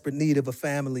with a desperate need of a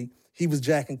family. He was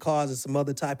jacking cars and some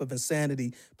other type of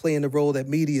insanity, playing the role that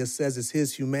media says is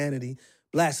his humanity.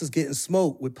 Blacks is getting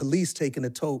smoked with police taking a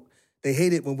toke. They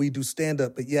hate it when we do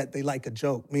stand-up, but yet they like a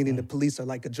joke, meaning the police are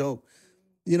like a joke.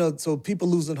 So people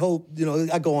losing hope,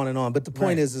 I go on and on. But the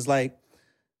point is like,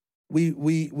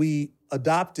 we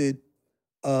adopted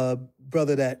a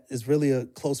brother that is really a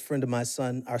close friend of my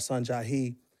son, our son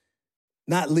Jahi.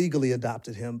 Not legally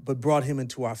adopted him, but brought him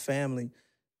into our family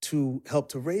to help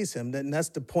to raise him. And that's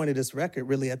the point of this record,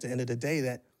 really, at the end of the day,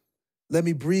 that let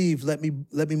me breathe, let me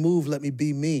move, let me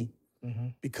be me. Mm-hmm.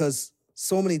 Because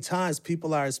so many times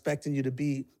people are expecting you to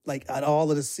be like at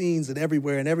all of the scenes and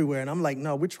everywhere. And I'm like,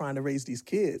 no, we're trying to raise these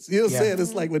kids. You know what I'm saying?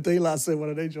 It's like what De La said, one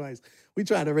of their joints. We're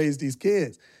trying to raise these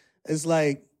kids. It's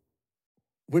like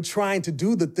we're trying to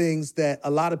do the things that a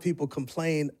lot of people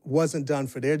complain wasn't done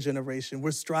for their generation.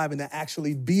 We're striving to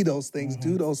actually be those things,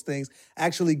 do those things,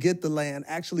 actually get the land,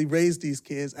 actually raise these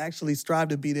kids, actually strive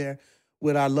to be there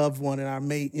with our loved one and our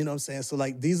mate, you know what I'm saying? So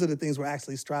like these are the things we're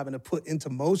actually striving to put into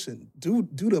motion. Do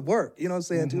the work, you know what I'm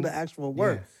saying? Do the actual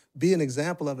work. Yeah. Be an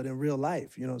example of it in real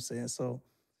life, you know what I'm saying? So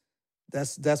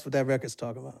that's what that record's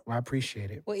talking about. Well, I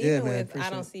appreciate it. Well, even with I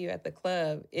Don't See You at the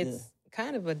Club, it's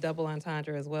kind of a double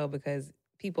entendre as well, because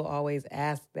people always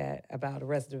ask that about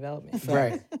Arrested Development.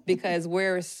 Right. Because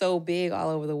we're so big all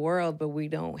over the world, but we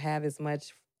don't have as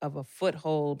much of a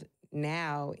foothold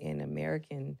now in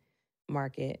American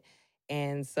market.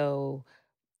 And so,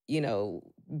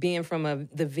 being from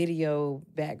the video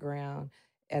background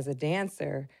as a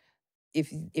dancer,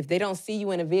 if they don't see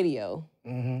you in a video,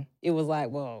 it was like,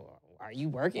 well, are you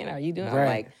working? Are you doing? Right. I'm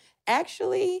like,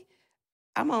 actually,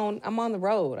 I'm on the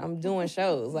road. I'm doing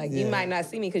shows. Like, you might not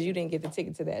see me because you didn't get the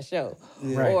ticket to that show.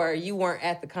 Yeah. Or you weren't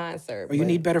at the concert. Or you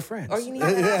need better friends. Or you need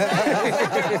better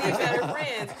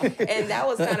friends. And that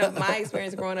was kind of my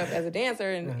experience growing up as a dancer,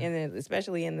 and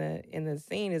especially in the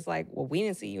scene. It's like, well, we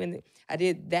didn't see you I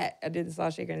did the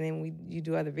Salt Shaker, and then you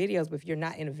do other videos, but if you're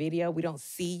not in a video, we don't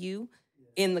see you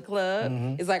in the club.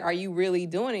 It's like, are you really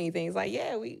doing anything? It's like,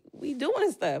 yeah, we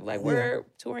doing stuff. Like, we're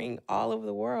touring all over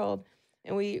the world.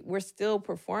 And we're still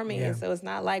performing, and so it's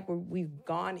not like we've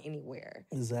gone anywhere.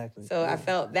 Exactly. So I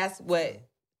felt that's what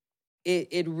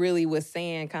it really was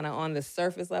saying, kind of on the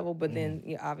surface level, but then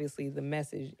obviously the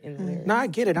message in the lyrics. No, I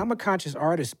get it. I'm a conscious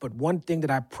artist, but one thing that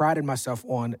I prided myself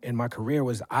on in my career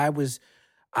was I was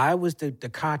the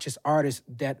conscious artist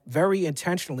that very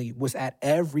intentionally was at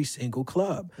every single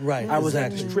club. Right. I was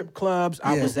at the strip clubs.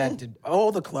 I was at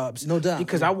all the clubs. No doubt.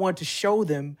 Because I wanted to show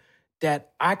them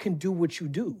that I can do what you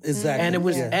do. Exactly. And it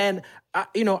was, and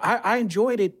I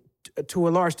enjoyed it to a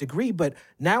large degree, but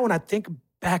now when I think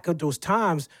back of those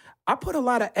times, I put a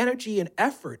lot of energy and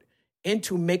effort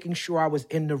into making sure I was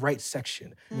in the right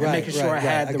section, and making sure I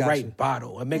had the right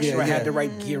bottle, and making sure I had the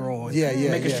right gear on,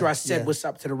 making sure I said what's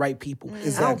up to the right people.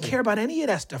 Exactly. I don't care about any of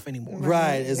that stuff anymore.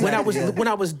 Right. Exactly. When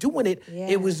I was doing it,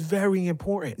 it was very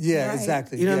important. Yeah.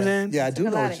 Exactly. You know what I'm saying? Yeah, I do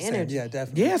know what you're saying. Yeah,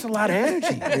 definitely. Yeah, it's a lot of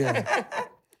energy.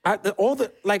 I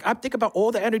think about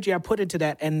all the energy I put into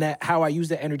that, and how I use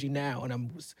that energy now, and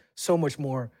I'm so much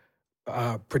more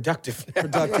productive now.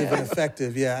 Productive and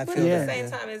effective. Yeah, I feel but that. At the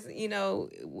same time,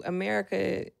 as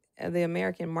America, the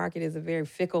American market is a very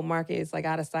fickle market. It's like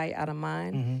out of sight, out of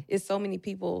mind. It's so many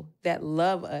people that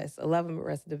love us, love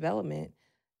Arrested Development.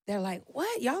 They're like,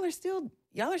 what? Y'all are still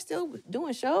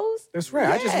doing shows? That's right.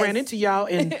 Yes. I just ran into y'all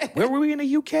in, where were we in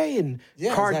the UK? In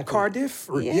Cardiff?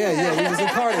 Yeah, you was in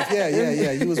Cardiff.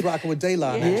 Yeah. You was rocking with De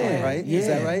La, right? Yeah. Is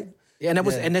that right? Yeah, and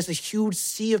and there's a huge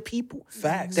sea of people.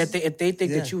 Facts. That if they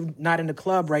think that you're not in the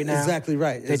club right now. Exactly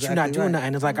right. That you're not doing that.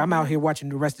 And it's like, I'm out here watching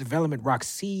the Arrested Development rock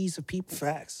seas of people.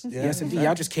 Facts. Yeah. Yes, indeed.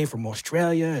 Y'all just came from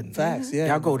Australia. And facts, yeah.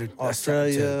 Y'all go to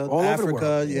Australia, all Africa,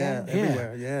 over the world.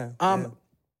 Everywhere, yeah.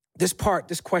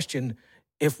 This question,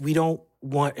 if we don't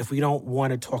want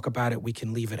to talk about it, we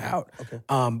can leave it out. Okay.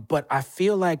 But I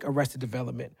feel like Arrested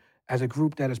Development, as a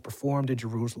group that has performed in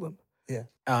Jerusalem,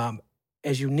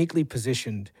 is uniquely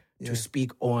positioned to speak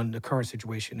on the current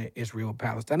situation in Israel and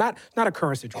Palestine. Not a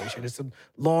current situation. It's a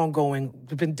long-going,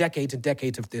 there's been decades and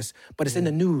decades of this, but it's in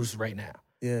the news right now.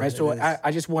 Yeah, right. So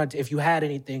I just wanted, if you had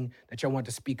anything that y'all wanted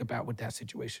to speak about with that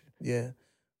situation. Yeah.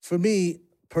 For me,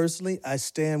 personally, I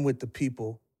stand with the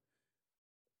people,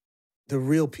 the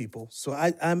real people. So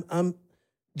I'm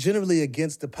generally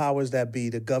against the powers that be,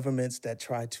 the governments that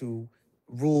try to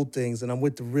rule things, and I'm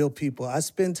with the real people. I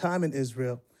spend time in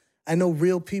Israel. I know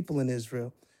real people in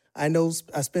Israel. I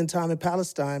spend time in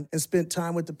Palestine and spent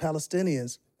time with the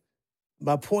Palestinians.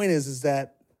 My point is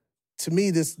that, to me,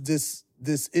 this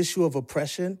issue of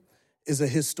oppression is a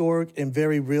historic and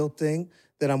very real thing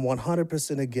that I'm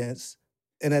 100% against.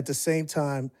 And at the same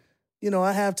time,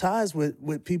 I have ties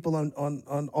with people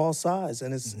on all sides,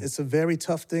 and it's a very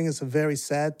tough thing. It's a very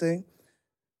sad thing.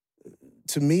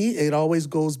 to me, it always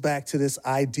goes back to this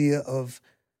idea of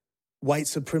white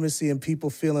supremacy and people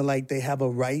feeling like they have a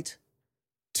right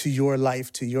to your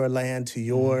life, to your land, to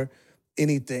your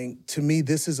anything. To me,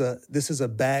 this is a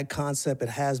bad concept. It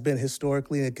has been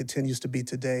historically, and it continues to be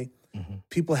today.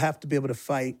 People have to be able to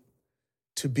fight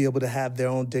to be able to have their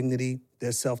own dignity,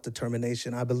 their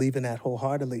self-determination. I believe in that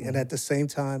wholeheartedly. And at the same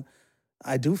time,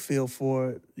 I do feel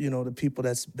for, the people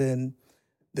that's been,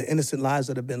 the innocent lives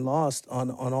that have been lost on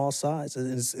all sides.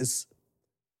 It's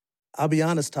I'll be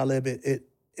honest, Talib,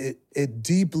 it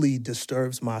deeply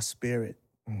disturbs my spirit.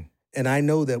 And I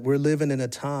know that we're living in a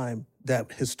time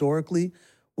that historically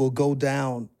will go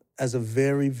down as a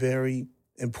very, very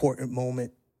important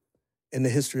moment in the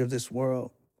history of this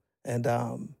world. And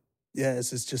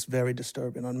it's just very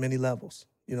disturbing on many levels.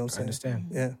 You know what I'm saying? I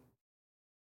understand. Yeah.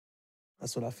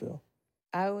 That's what I feel.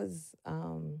 I was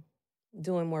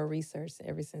doing more research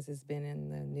ever since it's been in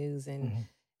the news. And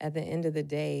at the end of the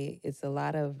day, it's a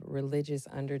lot of religious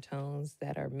undertones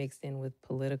that are mixed in with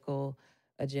political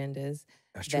agendas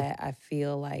that I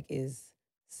feel like is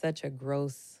such a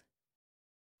gross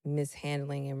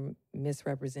mishandling and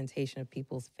misrepresentation of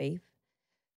people's faith.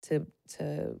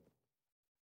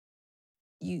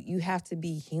 You have to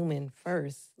be human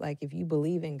first. Like if you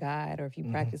believe in God or if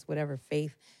you practice whatever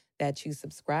faith that you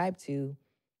subscribe to,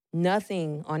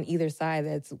 nothing on either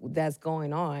side that's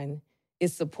going on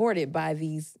is supported by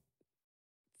these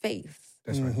faiths.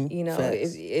 That's right.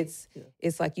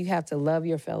 It's like you have to love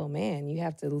your fellow man. You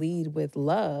have to lead with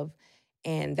love.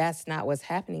 And that's not what's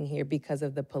happening here because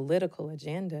of the political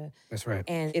agenda. That's right.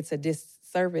 And it's a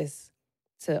disservice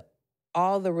to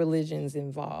all the religions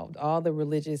involved, all the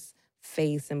religious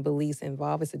faiths and beliefs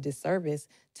involved. It's a disservice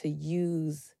to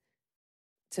use,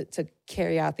 to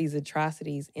carry out these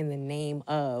atrocities in the name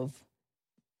of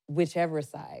whichever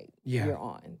side you're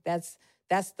on. That's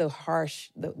the harsh,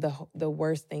 the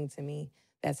worst thing to me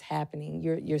that's happening.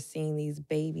 You're seeing these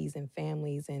babies and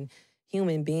families and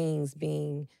human beings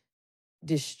being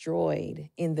destroyed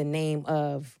in the name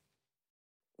of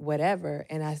whatever,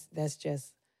 and that's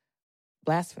just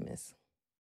blasphemous.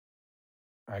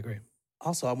 I agree.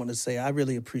 Also, I want to say I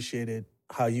really appreciated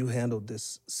how you handled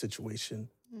this situation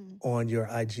on your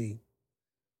IG.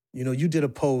 You did a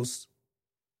post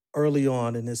early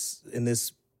on in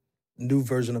this new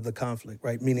version of the conflict,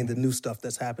 right? Meaning the new stuff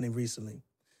that's happening recently.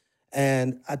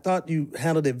 And I thought you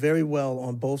handled it very well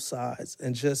on both sides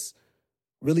and just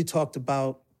really talked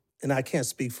about, and I can't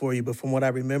speak for you, but from what I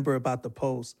remember about the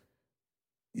post,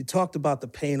 you talked about the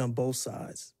pain on both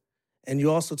sides. And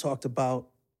you also talked about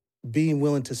being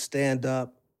willing to stand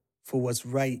up for what's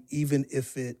right, even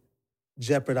if it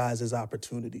jeopardizes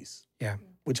opportunities. Yeah.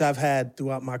 Which I've had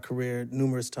throughout my career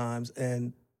numerous times,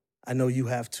 and I know you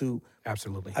have too.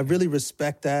 Absolutely. I really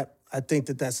respect that. I think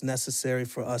that that's necessary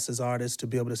for us as artists to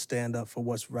be able to stand up for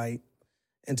what's right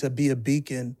and to be a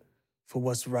beacon for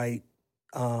what's right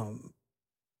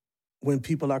when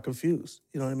people are confused.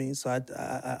 You know what I mean? So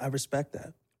I respect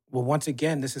that. Well, once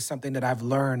again, this is something that I've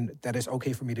learned that it's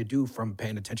okay for me to do from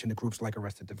paying attention to groups like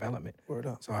Arrested Development. Word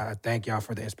up. So I thank y'all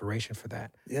for the inspiration for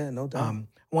that. Yeah, no doubt. I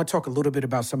want to talk a little bit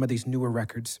about some of these newer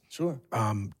records. Sure.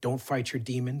 Don't Fight Your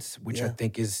Demons, which I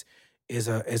think is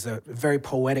a very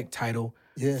poetic title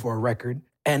for a record.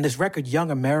 And this record, Young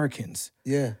Americans,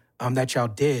 that y'all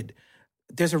did.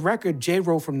 There's a record Jay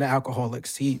wrote from the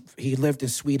Alcoholics. He lived in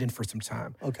Sweden for some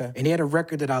time. Okay. And he had a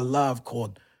record that I love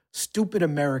called Stupid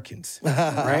Americans,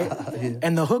 right?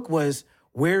 And the hook was,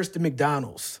 where's the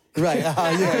McDonald's? Right,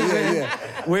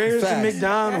 yeah. Where's the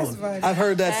McDonald's? I've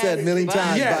heard that said a million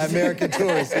times by American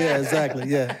tourists. Yeah, exactly,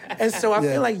 yeah. And so I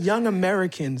feel like Young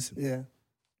Americans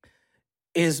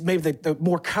is maybe the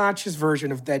more conscious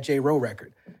version of that J. Rowe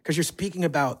record. Because you're speaking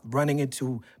about running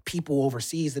into people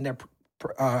overseas and their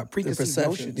preconceived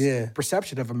notions,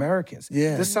 perception of Americans.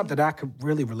 Yeah. This is something that I could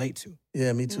really relate to.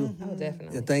 Yeah, me too. Oh,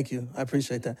 definitely. Yeah, thank you. I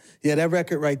appreciate that. Yeah, that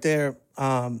record right there,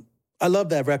 I love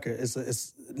that record.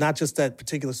 It's not just that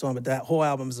particular song, but that whole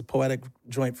album is a poetic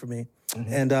joint for me.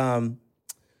 And,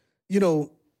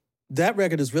 that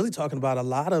record is really talking about a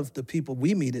lot of the people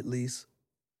we meet, at least,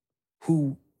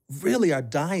 who really are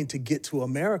dying to get to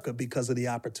America because of the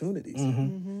opportunities.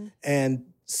 And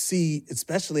see,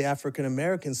 especially African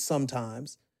Americans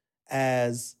sometimes,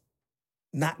 as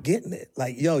not getting it.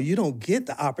 Like, yo, you don't get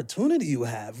the opportunity you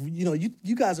have.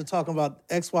 You guys are talking about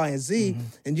X, Y, and Z,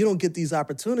 and you don't get these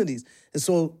opportunities. And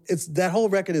so that whole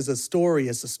record is a story.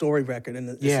 It's a story record.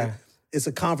 And it's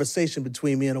a conversation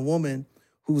between me and a woman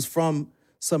who's from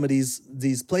some of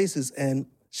these places. And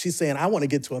she's saying, I want to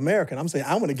get to America. And I'm saying,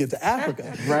 I want to get to Africa.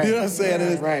 Right. You know what I'm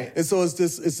saying? Right. And so it's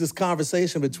this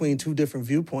conversation between two different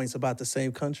viewpoints about the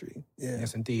same country. Yeah.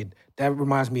 Yes, indeed. That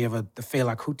reminds me of the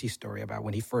Fela Kuti story about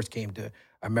when he first came to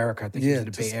America. I think he was in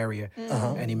the Bay Area,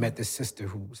 and he met this sister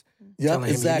who was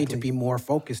telling him you need to be more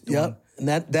focused on. And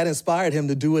that inspired him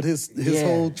to do it. His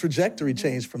whole trajectory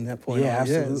changed from that point on.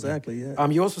 Absolutely. Yeah, exactly. Yeah.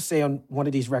 You also say on one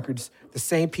of these records, the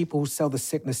same people who sell the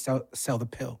sickness sell the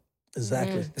pill.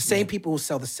 Exactly. The same people who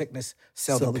sell the sickness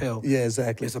sell the pill. Yeah,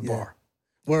 exactly. It's a bar.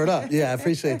 Word up. Yeah, I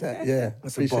appreciate that. Yeah,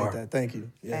 It's appreciate a bar. that. Thank you.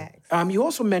 Yeah. You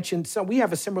also mentioned, we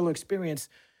have a similar experience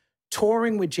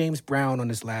touring with James Brown on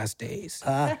his last days.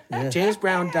 James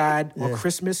Brown died on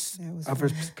Christmas of a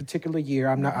particular year.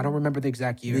 I don't remember the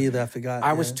exact year. Neither, I forgot.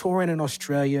 I was touring in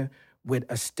Australia with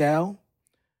Estelle,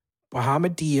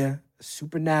 Bahamadia,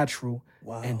 Supernatural,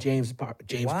 and James Brown.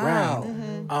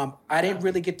 I didn't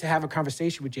really get to have a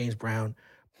conversation with James Brown,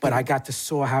 but I got to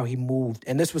saw how he moved.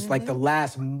 And this was like the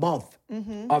last month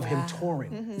of him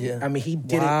touring. Yeah. I mean, he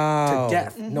did it to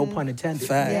death, no pun intended.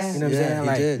 Facts. You know what I'm saying?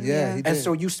 He did. Yeah, he did. And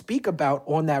so you speak about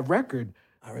on that record.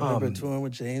 I remember touring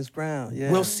with James Brown.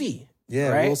 Yeah. We'll see. Yeah,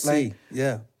 right? we'll see.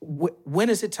 When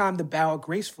is it time to bow out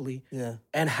gracefully? Yeah.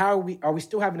 And how are we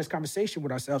still having this conversation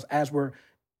with ourselves as we're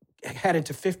heading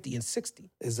to 50 and 60?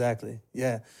 Exactly.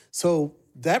 Yeah. So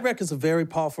that record's a very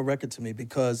powerful record to me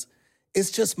because it's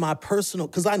just my personal,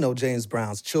 because I know James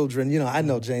Brown's children. You know, I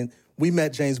know James. We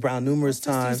met James Brown numerous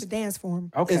times. Used to dance for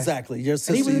him. Okay. Exactly. Your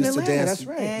sister he was in used to Atlanta, dance. that's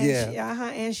right.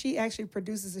 And and she actually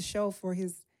produces a show for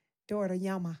his daughter,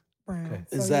 Yama Brown. Okay.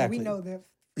 So, Exactly. we know that.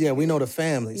 Yeah, we know the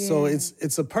family. Yeah. So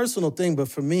it's a personal thing. But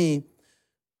for me,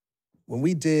 when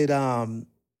we did, we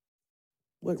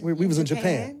was in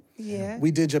Japan. Yeah.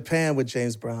 We did Japan with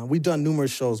James Brown. We've done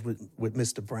numerous shows with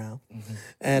Mr. Brown.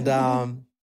 And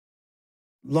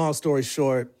long story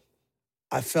short,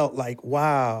 I felt like,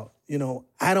 wow, you know,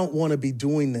 I don't want to be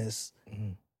doing this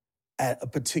at a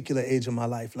particular age of my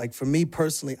life. Like for me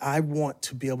personally, I want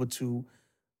to be able to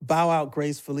bow out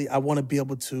gracefully. I want to be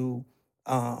able to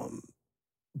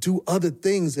do other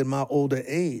things in my older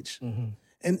age.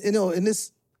 And, you know, and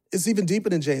this is even deeper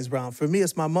than James Brown. For me,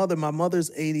 it's my mother. My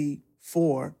mother's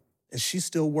 84, and she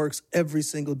still works every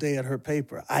single day at her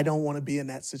paper. I don't want to be in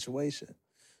that situation.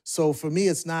 So for me,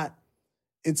 it's not,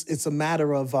 it's a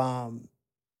matter of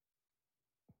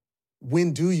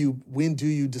when do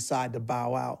you decide to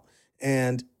bow out?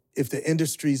 And if the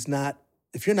industry's not,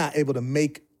 if you're not able to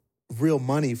make real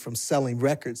money from selling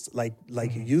records like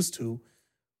you used to,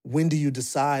 when do you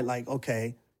decide like,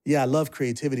 okay, yeah, I love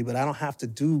creativity, but I don't have to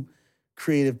do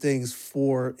creative things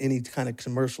for any kind of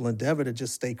commercial endeavor to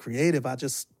just stay creative. I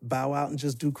just bow out and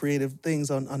just do creative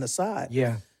things on the side.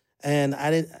 Yeah. And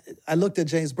I looked at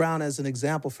James Brown as an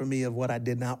example for me of what I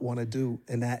did not want to do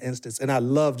in that instance. And I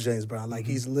love James Brown. Like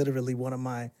he's literally one of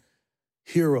my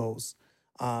heroes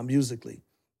musically.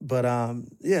 But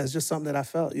yeah, it's just something that I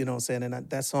felt, you know what I'm saying? And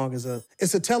that song is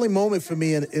it's a telling moment for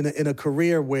me in a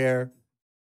career where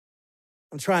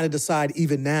I'm trying to decide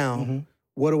even now,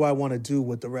 what do I want to do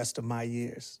with the rest of my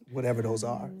years, whatever those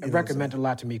are. The record meant a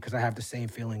lot to me because I have the same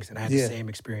feelings and I had the same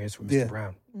experience with Mr.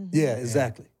 Brown. Yeah,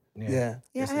 exactly. Yeah,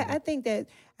 I think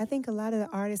a lot of the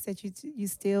artists that you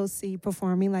still see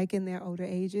performing like in their older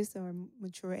ages or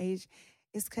mature age,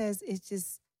 it's because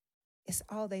it's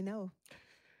all they know.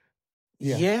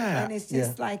 Yeah. And it's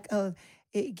just like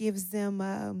it gives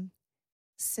them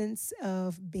sense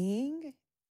of being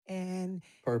and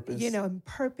purpose. You know,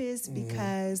 purpose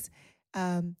because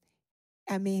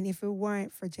I mean, if it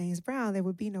weren't for James Brown, there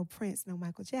would be no Prince, no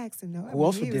Michael Jackson, no. Who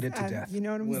also did it to death? You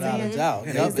know what I'm Without saying? a doubt.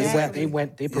 Exactly.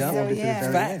 They performed it to the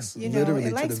very Facts. end. You know, Literally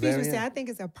and like to the Speech very was saying, end. I think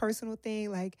it's a personal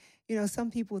thing. Like, you know,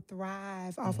 some people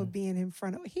thrive off of being in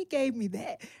front of. He gave me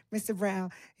that, Mr.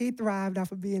 Brown. He thrived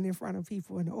off of being in front of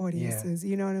people and audiences.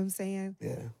 You know what I'm saying?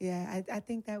 Yeah. Yeah, I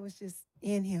think that was just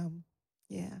in him.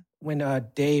 Yeah. When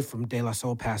Dave from De La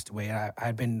Soul passed away,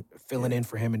 I'd been filling in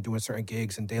for him and doing certain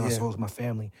gigs, and De La Soul is my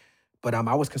family. But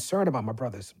I was concerned about my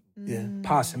brothers,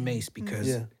 Pos and Mace,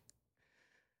 because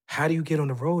how do you get on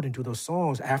the road and do those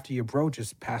songs after your bro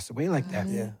just passed away like that?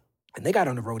 Yeah. And they got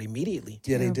on the road immediately.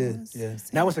 Yeah, they did. Yeah. And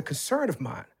that was a concern of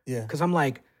mine. Yeah. Because I'm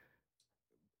like,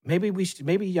 maybe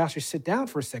y'all should sit down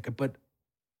for a second. But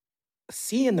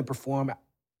seeing them perform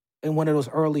in one of those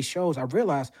early shows, I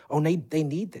realized, they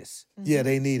need this. Yeah,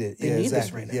 they need it. They need this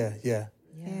exactly. right now. Yeah.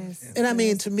 Yes. And I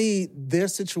mean, to me, their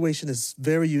situation is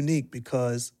very unique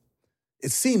because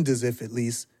it seemed as if, at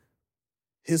least,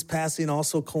 his passing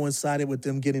also coincided with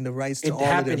them getting the rights to all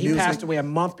of their music. He passed away a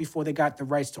month before they got the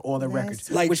rights to all their records,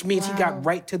 which means he got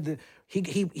right to the.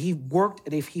 He worked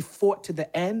and he fought to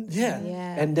the end. Yeah.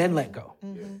 And then let go.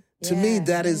 To me,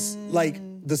 that is like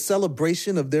the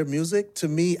celebration of their music. To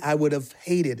me, I would have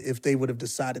hated if they would have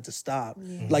decided to stop.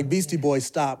 Like Beastie Boys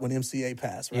stopped when MCA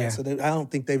passed, right? Yeah. So I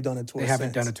don't think they've done a tour since. They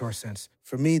haven't done a tour since.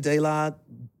 For me, De La,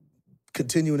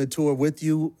 continuing a tour with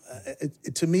you,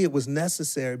 to me, it was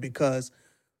necessary because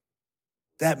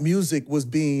that music was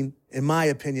being, in my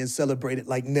opinion, celebrated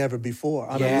like never before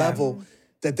on a level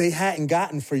that they hadn't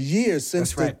gotten for years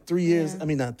since the 3 years, I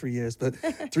mean, not 3 years, but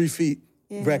 3 Feet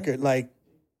record, like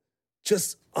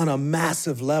just on a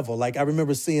massive level. Like I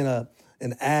remember seeing an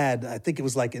ad, I think it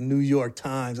was like in New York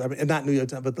Times, not New York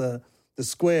Times, but the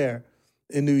Square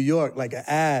in New York, like an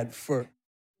ad for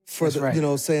the, you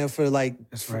know, saying for like,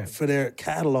 for their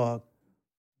catalog.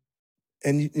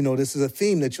 And, you know, this is a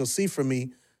theme that you'll see from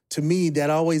me. To me, that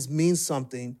always means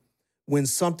something when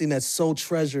something that's so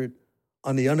treasured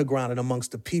on the underground and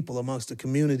amongst the people, amongst the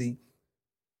community,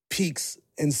 peaks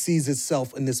and sees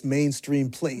itself in this mainstream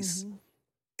place.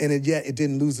 And yet it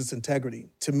didn't lose its integrity.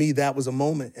 To me, that was a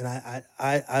moment. And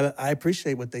I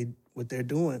appreciate what they're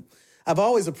doing. I've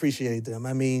always appreciated them.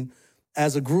 I mean,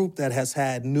 as a group that has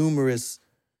had numerous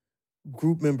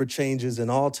group member changes and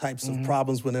all types of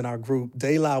problems within our group,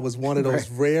 De La was one of those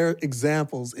rare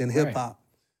examples in hip hop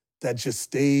that just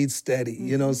stayed steady.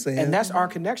 You know what I'm saying? And that's our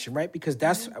connection, right? Because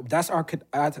that's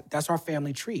our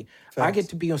family tree. Facts. I get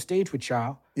to be on stage with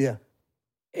y'all. Yeah.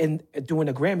 And doing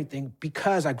the Grammy thing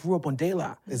because I grew up on De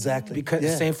La. Exactly.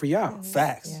 Because same for y'all.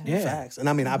 Facts. Facts. And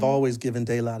I mean, I've always given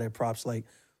De La their props, like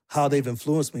how they've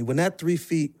influenced me. When that 3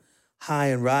 Feet High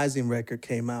and Rising record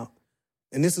came out,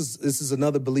 and this is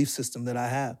another belief system that I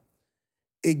have,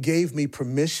 it gave me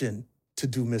permission to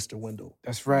do Mr. Wendell.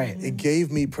 That's right. It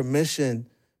gave me permission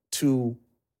to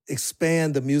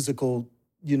expand the musical,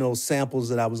 you know, samples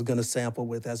that I was going to sample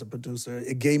with as a producer.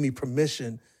 It gave me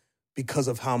permission because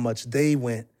of how much they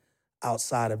went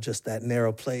outside of just that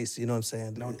narrow place. You know what I'm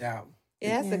saying? No doubt.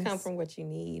 It has to come from what you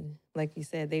need. Like you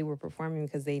said, they were performing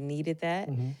because they needed that.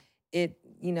 It,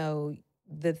 you know,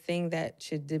 the thing that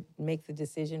should make the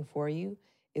decision for you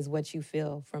is what you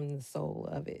feel from the soul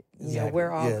of it. You know,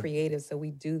 we're all creative, so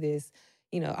we do this.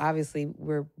 You know, obviously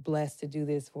we're blessed to do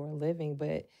this for a living,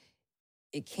 but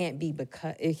it can't be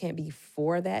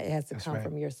for that. It has to come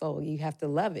from your soul. You have to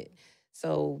love it.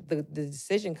 So the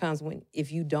decision comes when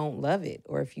if you don't love it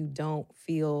or if you don't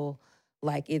feel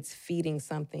like it's feeding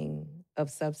something of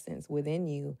substance within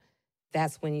you,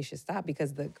 that's when you should stop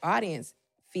because the audience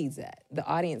feeds that. The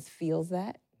audience feels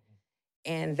that.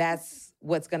 And that's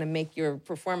what's going to make your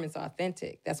performance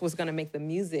authentic. That's what's going to make the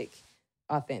music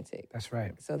authentic. That's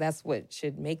right. So that's what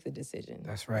should make the decision.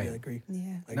 That's right. I agree.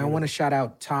 Yeah. And I want to shout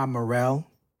out Tom Morell.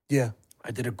 Yeah.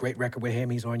 I did a great record with him.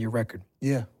 He's on your record.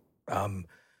 Yeah.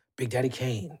 Big Daddy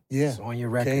Kane is on your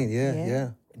record. Kane,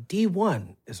 yeah.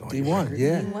 D1 is on your record.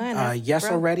 D1, Yes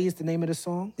Already is the name of the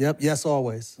song. Yep, Yes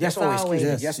Always. Yes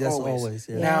Always. Yes Always.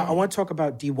 Yeah. Now, I want to talk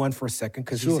about D1 for a second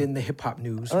because he's in the hip-hop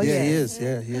news. Oh, yeah, he is.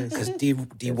 Yeah, he is. Because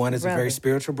D1 is a very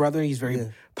spiritual brother. He's very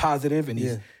positive and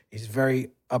he's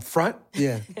very upfront.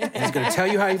 Yeah. And he's going to tell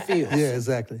you how he feels. Yeah,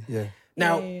 exactly. Yeah.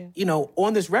 Now, you know,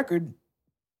 on this record,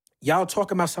 y'all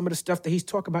talking about some of the stuff that he's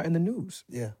talking about in the news.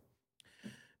 Yeah.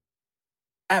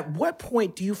 At what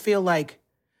point do you feel like,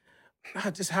 how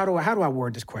do I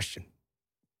word this question?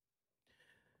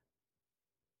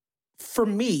 For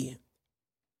me,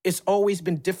 it's always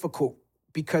been difficult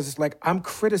because it's like I'm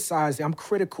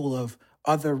critical of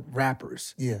other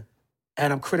rappers. Yeah.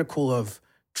 And I'm critical of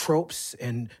tropes,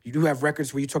 and you do have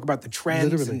records where you talk about the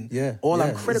trends. Literally, and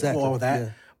I'm critical of all that.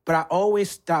 Yeah. But I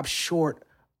always stop short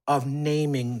of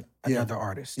naming another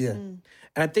artist. Yeah.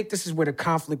 And I think this is where the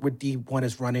conflict with D1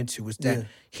 has run into, is that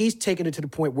he's taken it to the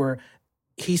point where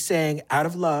he's saying out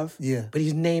of love, but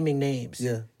he's naming names.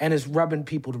 Yeah. And it's rubbing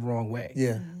people the wrong way.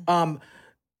 Yeah.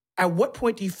 At what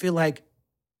point do you feel like,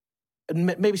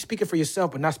 maybe speaking for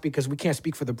yourself, but not speak because we can't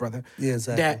speak for the brother,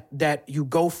 that you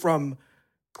go from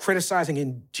criticizing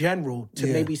in general to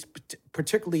maybe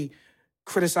particularly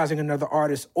criticizing another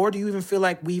artist, or do you even feel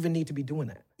like we even need to be doing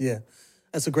that? Yeah.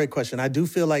 That's a great question. I do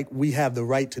feel like we have the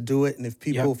right to do it, and if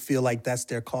people feel like that's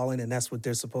their calling and that's what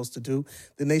they're supposed to do,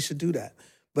 then they should do that.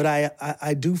 But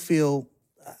I do feel,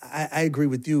 I agree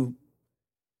with you.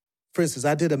 For instance,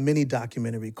 I did a mini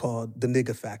documentary called The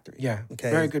Nigga Factory. Yeah,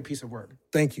 okay? Very good piece of work.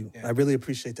 Thank you. Yeah. I really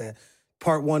appreciate that.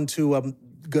 Part 1, 2, I'm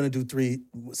going to do 3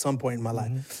 at some point in my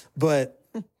life. But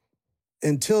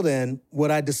until then,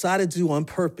 what I decided to do on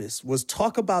purpose was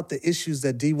talk about the issues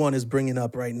that D1 is bringing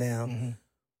up right now,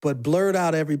 but blurred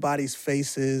out everybody's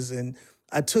faces. And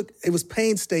it was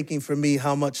painstaking for me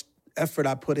how much effort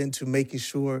I put into making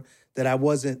sure that I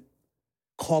wasn't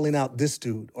calling out this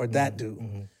dude or that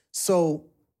dude. So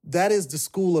that is the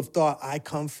school of thought I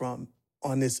come from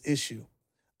on this issue.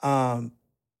 I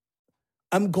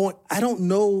don't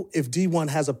know if D1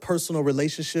 has a personal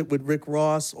relationship with Rick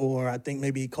Ross, or I think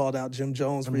maybe he called out Jim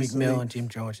Jones recently. Meek Mill and Jim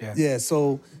Jones, yeah. Yeah,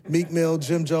 so Meek Mill,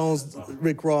 Jim Jones,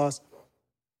 Rick Ross.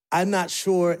 I'm not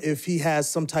sure if he has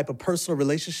some type of personal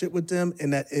relationship with them,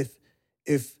 and that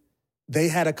if they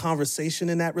had a conversation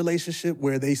in that relationship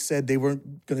where they said they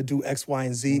weren't going to do X, Y,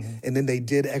 and Z, and then they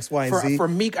did X, Y, and Z. For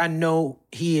Meek, I know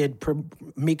he had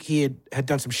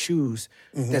done some shoes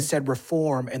that said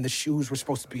reform, and the shoes were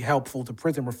supposed to be helpful to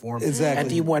prison reform.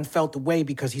 Exactly. And D1 felt the way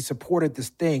because he supported this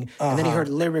thing, and then he heard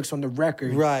lyrics on the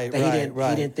record that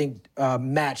he didn't think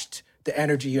matched the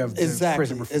energy of the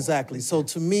prison reform. Exactly. So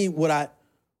to me,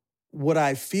 what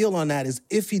I feel on that is,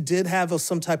 if he did have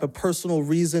some type of personal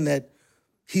reason that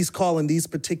he's calling these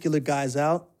particular guys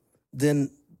out,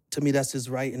 then to me that's his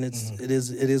right, and it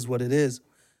is what it is.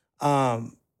 I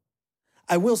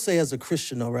will say, as a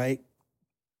Christian though, right,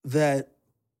 that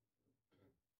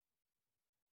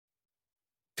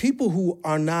people who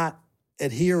are not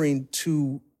adhering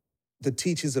to the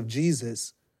teachings of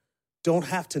Jesus don't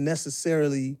have to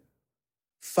necessarily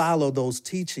follow those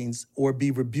teachings or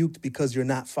be rebuked because you're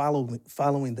not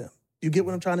following them. You get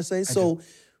what I'm trying to say? So,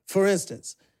 for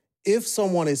instance, if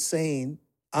someone is saying,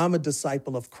 I'm a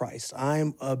disciple of Christ,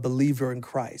 I'm a believer in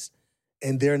Christ,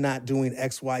 and they're not doing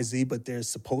X, Y, Z, but they're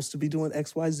supposed to be doing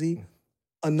X, Y, Z,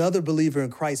 another believer in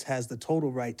Christ has the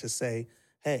total right to say,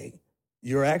 hey,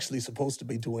 you're actually supposed to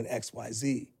be doing X, Y,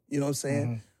 Z. You know what I'm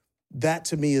saying? That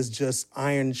to me is just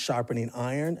iron sharpening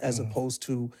iron, as opposed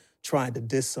to trying to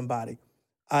diss somebody.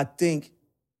 I think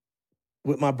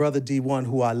with my brother D1,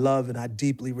 who I love and I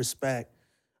deeply respect.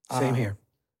 Same here.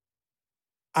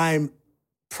 I'm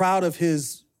proud of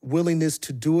his willingness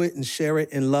to do it and share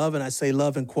it in love, and I say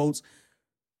love in quotes.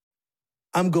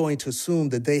 I'm going to assume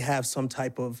that they have some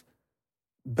type of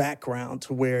background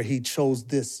to where he chose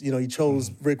this. You know, he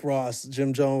chose Rick Ross,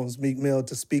 Jim Jones, Meek Mill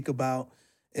to speak about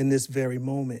in this very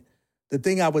moment. The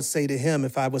thing I would say to him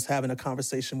if I was having a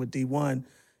conversation with D1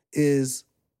 is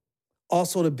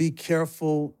also to be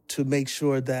careful to make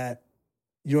sure that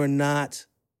you're not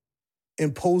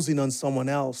imposing on someone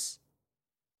else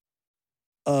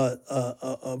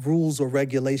rules or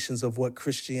regulations of what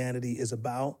Christianity is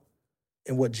about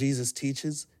and what Jesus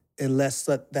teaches, unless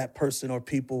that person or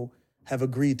people have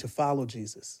agreed to follow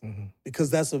Jesus. Because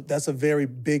that's a very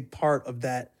big part of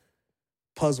that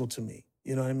puzzle to me.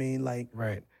 You know what I mean? Like,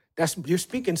 right. You're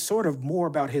speaking sort of more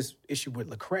about his issue with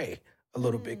Lecrae a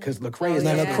little bit, because Lecrae is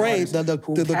the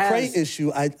Lecrae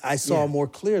issue I saw more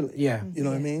clearly. Yeah. You know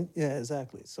what I mean? Yeah,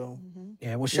 exactly. So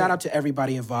yeah, well, shout out to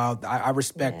everybody involved. I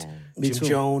respect Jim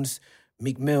Jones,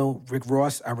 Meek Mill, Rick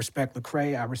Ross. I respect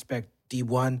Lecrae. I respect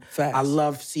D1. Facts. I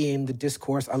love seeing the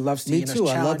discourse. I love seeing us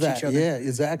challenge each other. Yeah,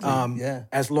 exactly.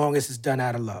 As long as it's done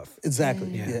out of love. Exactly.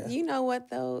 Yeah. You know what,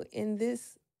 though? In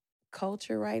this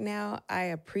culture right now, I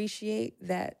appreciate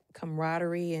that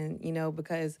camaraderie, and, you know,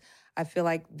 because I feel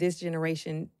like this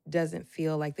generation doesn't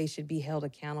feel like they should be held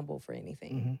accountable for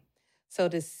anything. So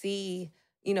to see,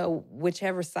 you know,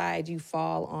 whichever side you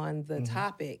fall on the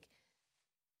topic,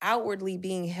 outwardly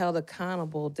being held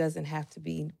accountable doesn't have to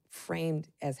be framed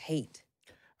as hate.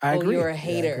 I agree. You're a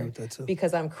hater I agree with that too.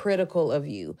 because I'm critical of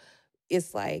you.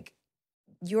 It's like,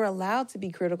 you're allowed to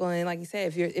be critical, and like you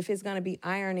said, if it's going to be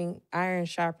iron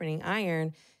sharpening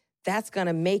iron, that's going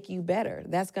to make you better.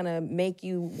 That's going to make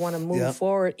you want to move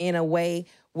forward in a way,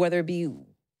 whether it be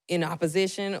in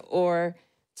opposition or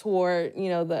toward, you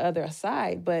know, the other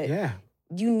side. But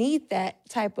you need that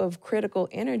type of critical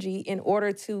energy in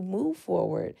order to move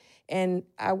forward. And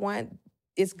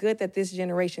it's good that this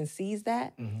generation sees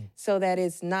that, so that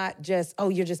it's not just, oh,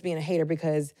 you're just being a hater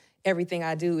because everything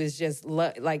I do is just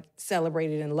like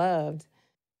celebrated and loved.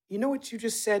 You know what you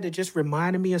just said that just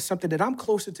reminded me of something that I'm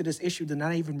closer to this issue than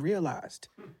I even realized.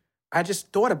 I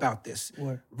just thought about this.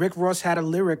 What? Rick Ross had a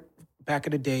lyric back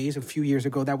in the days, a few years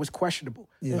ago, that was questionable.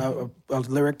 A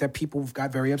lyric that people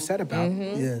got very upset about.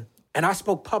 And I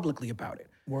spoke publicly about it.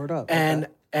 Word up. And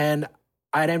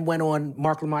I then went on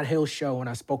Mark Lamont Hill's show and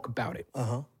I spoke about it.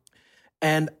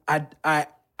 And I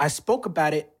spoke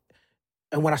about it,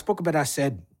 and when I spoke about it, I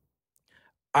said,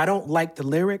 I don't like the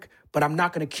lyric, but I'm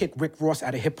not going to kick Rick Ross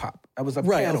out of hip-hop. I was a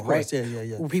panel, of course. right?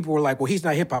 Yeah. Well, people were like, well, he's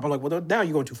not hip-hop. I'm like, well, now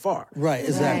you're going too far. Right,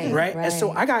 exactly. Right? And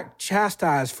so I got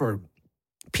chastised for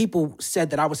people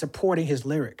said that I was supporting his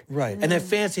lyric. Right. And then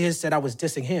fans of his said I was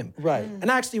dissing him. Right. And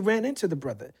I actually ran into the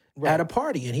brother at a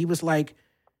party, and he was like,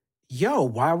 yo,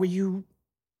 why were you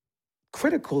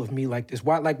critical of me like this?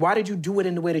 Why did you do it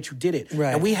in the way that you did it?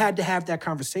 Right. And we had to have that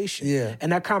conversation. Yeah.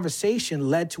 And that conversation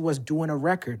led to us doing a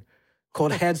record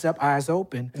called Heads Up, Eyes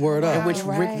Open. Word up. In which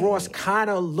Rick Ross kind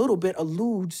of a little bit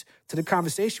alludes to the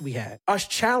conversation we had. Us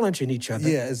challenging each other.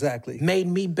 Yeah, exactly. Made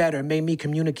me better, made me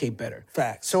communicate better.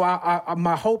 Facts. So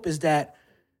my hope is that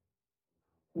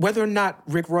whether or not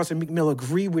Rick Ross and Meek Mill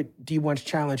agree with D1's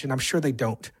challenge, and I'm sure they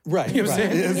don't. Right. You know what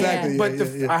I'm saying? Exactly.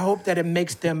 But I hope that it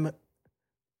makes them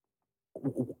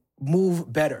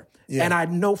move better. Yeah. And I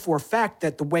know for a fact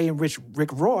that the way in which Rick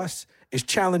Ross is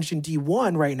challenging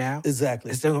D1 right now,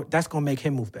 Exactly. That's going to make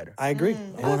him move better. I agree.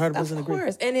 100% Of agree.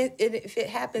 course. And if it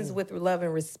happens with love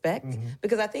and respect,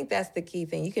 because I think that's the key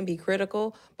thing. You can be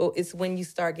critical, but it's when you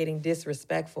start getting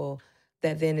disrespectful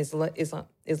that then is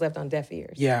left on deaf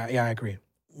ears. Yeah, I agree.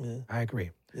 Yeah. I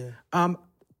agree. Yeah.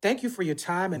 Thank you for your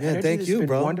time and energy. Thank you, it's been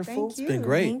bro. wonderful. Thank you. It's been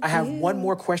great. I have one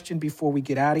more question before we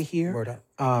get out of here. Word up.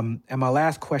 And my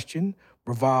last question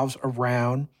revolves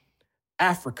around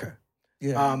Africa.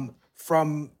 Yeah.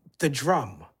 From the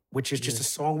drum, which is just a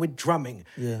song with drumming,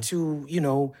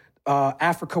 to,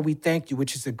 Africa We Thank You,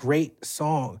 which is a great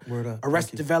song. Word up.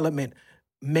 Arrested Development,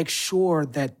 make sure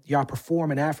that y'all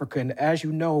perform in Africa. And as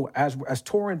you know, as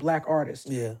touring Black artists,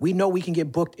 we know we can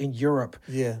get booked in Europe,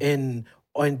 in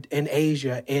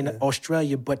Asia, in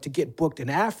Australia, but to get booked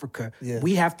in Africa,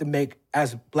 we have to make,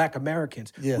 as Black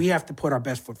Americans, we have to put our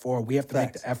best foot forward. We have to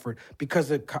make the effort because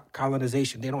of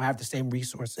colonization. They don't have the same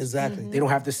resources. Exactly. They don't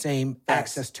have the same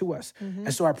access to us.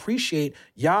 And so I appreciate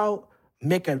y'all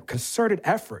make a concerted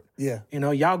effort. Yeah.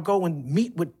 Y'all go and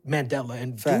meet with Mandela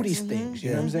and do these things.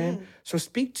 You know what I'm saying? So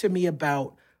speak to me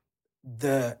about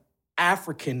the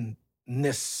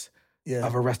Africanness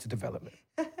of Arrested Development.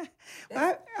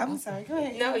 I'm sorry. Go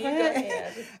ahead. No, you go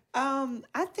ahead.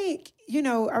 I think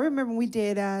I remember when we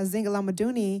did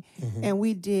Zingalamaduni, and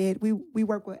we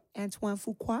worked with Antoine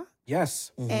Fuqua.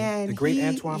 Yes, and the great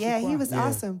Antoine Fuqua. Yeah, he was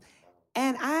awesome.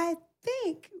 And I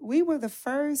think we were the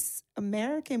first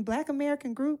Black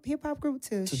American group, hip hop group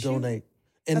to donate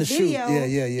in the shoot.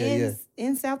 Yeah.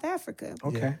 In South Africa.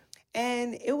 Okay.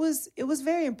 And it was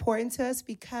very important to us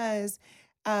because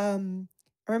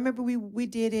I remember we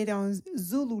did it on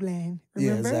Zululand,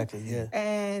 remember? Yeah, exactly, yeah.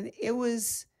 And it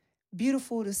was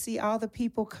beautiful to see all the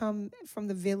people come from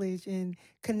the village and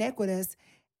connect with us.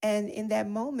 And in that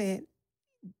moment,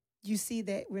 you see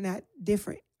that we're not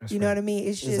different. That's you know what I mean?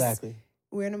 It's just,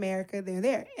 we're in America, they're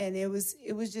there. And it was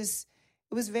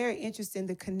very interesting,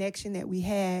 the connection that we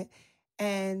had.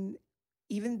 And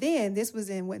even then, this was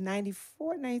in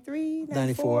 94, 93,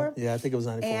 94? Yeah, I think it was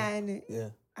 94. And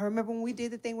I remember when we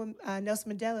did the thing with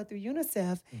Nelson Mandela through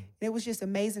UNICEF, and it was just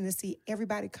amazing to see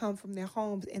everybody come from their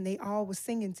homes and they all were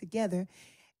singing together.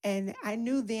 And I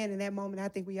knew then in that moment, I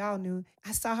think we all knew,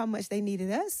 I saw how much they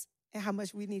needed us and how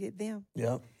much we needed them.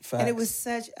 Yep, facts. And it was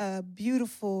such a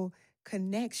beautiful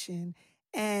connection.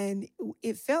 And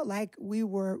it felt like we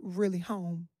were really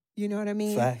home. You know what I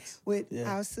mean? Facts. With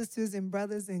our sisters and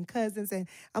brothers and cousins. And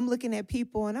I'm looking at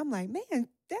people and I'm like, man,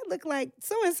 that looked like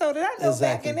so-and-so that I know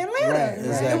back in Atlanta. Right,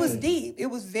 exactly. It was deep. It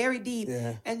was very deep.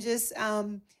 Yeah. And just,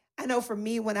 I know for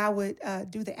me, when I would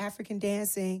do the African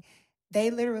dancing, they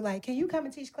literally like, can you come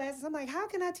and teach classes? I'm like, how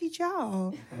can I teach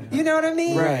y'all? You know what I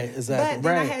mean? Right, exactly. But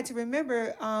then I had to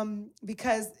remember,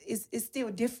 because it's still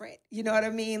different. You know what I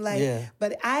mean? Like,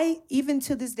 but even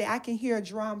to this day, I can hear a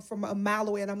drum from a mile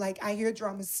away, and I'm like, I hear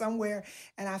drummers somewhere,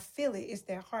 and I feel it. It's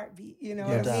their heartbeat. You know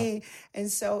what I mean? And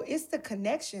so it's the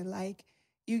connection. Like,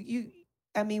 you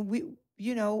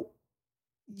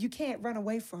can't run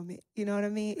away from it. You know what I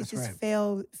mean? It just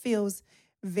feels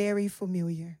very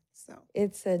familiar. So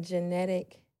it's a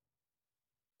genetic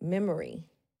memory.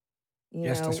 You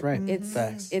know, that's right. It's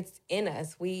in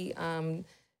us. We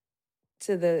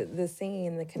to the singing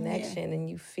and the connection and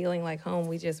you feeling like home.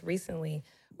 We just recently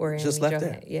were in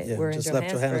Johannesburg. Left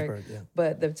Johannesburg. Yeah.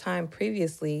 But the time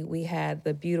previously, we had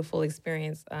the beautiful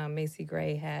experience. Macy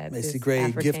Gray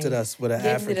gifted us with an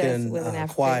African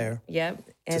choir. Yep,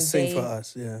 and to sing for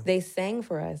us. Yeah, they sang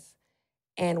for us.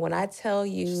 And when I tell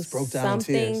you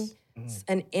something.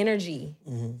 An energy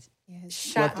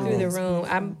shot through the room.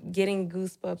 I'm getting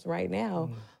goosebumps right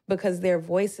now because their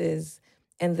voices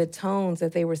and the tones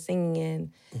that they were singing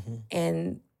in,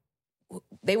 and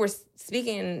they were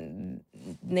speaking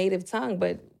native tongue,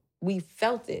 but we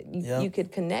felt it. You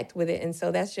could connect with it. And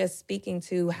so that's just speaking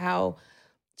to how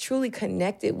truly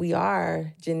connected we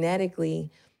are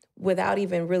genetically without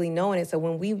even really knowing it. So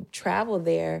when we travel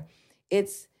there,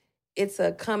 it's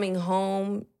a coming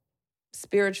home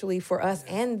spiritually for us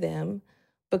and them,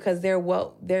 because they're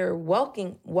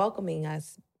welcoming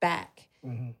us back.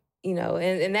 You know,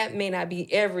 and that may not be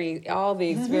all the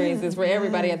experiences for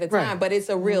everybody at the time, but it's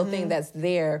a real thing that's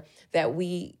there that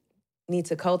we need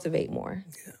to cultivate more.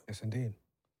 Yeah. Yes, indeed.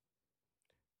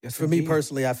 Yes, for me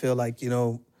personally, I feel like,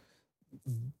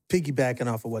 piggybacking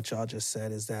off of what y'all just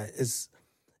said is that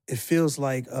it feels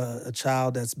like a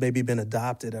child that's maybe been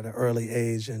adopted at an early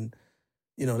age and,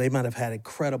 they might have had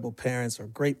incredible parents or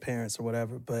great parents or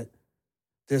whatever, but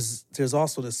there's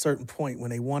also this certain point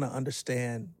when they want to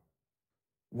understand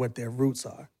what their roots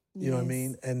are. You know what I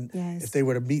mean? And if they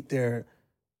were to meet their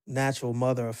natural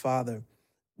mother or father,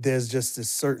 there's just this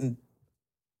certain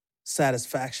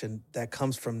satisfaction that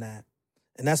comes from that.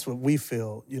 And that's what we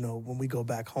feel, when we go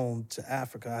back home to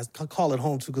Africa. I call it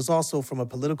home too, because also from a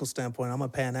political standpoint, I'm a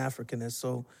Pan-Africanist.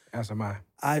 So as am I.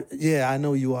 I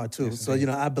know you are too. Yes, so,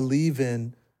 I believe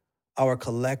in our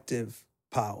collective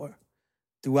power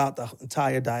throughout the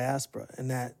entire diaspora.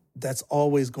 And that's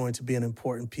always going to be an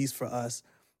important piece for us.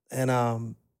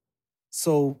 And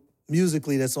so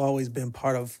musically, that's always been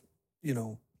part of,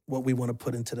 what we want to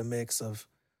put into the mix of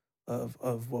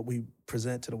what we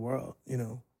present to the world,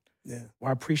 Yeah. Well,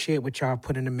 I appreciate what y'all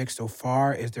put in the mix so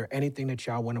far. Is there anything that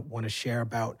y'all want to share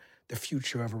about the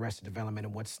future of Arrested Development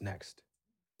and what's next?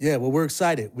 Yeah, well, we're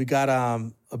excited. We got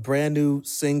a brand new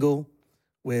single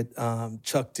with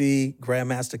Chuck D,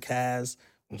 Grandmaster Caz,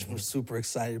 which we're super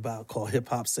excited about, called Hip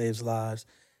Hop Saves Lives.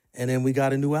 And then we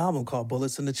got a new album called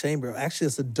Bullets in the Chamber. Actually,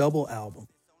 it's a double album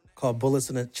called Bullets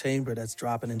in the Chamber that's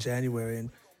dropping in January. And,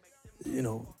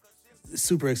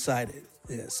 super excited.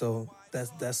 Yeah, so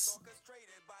that's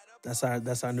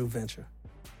our new venture.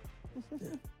 Yeah.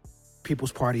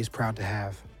 People's Party is proud to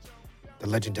have the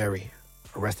legendary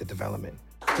Arrested Development.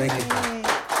 Thank you.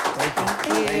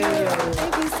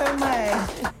 Thank you so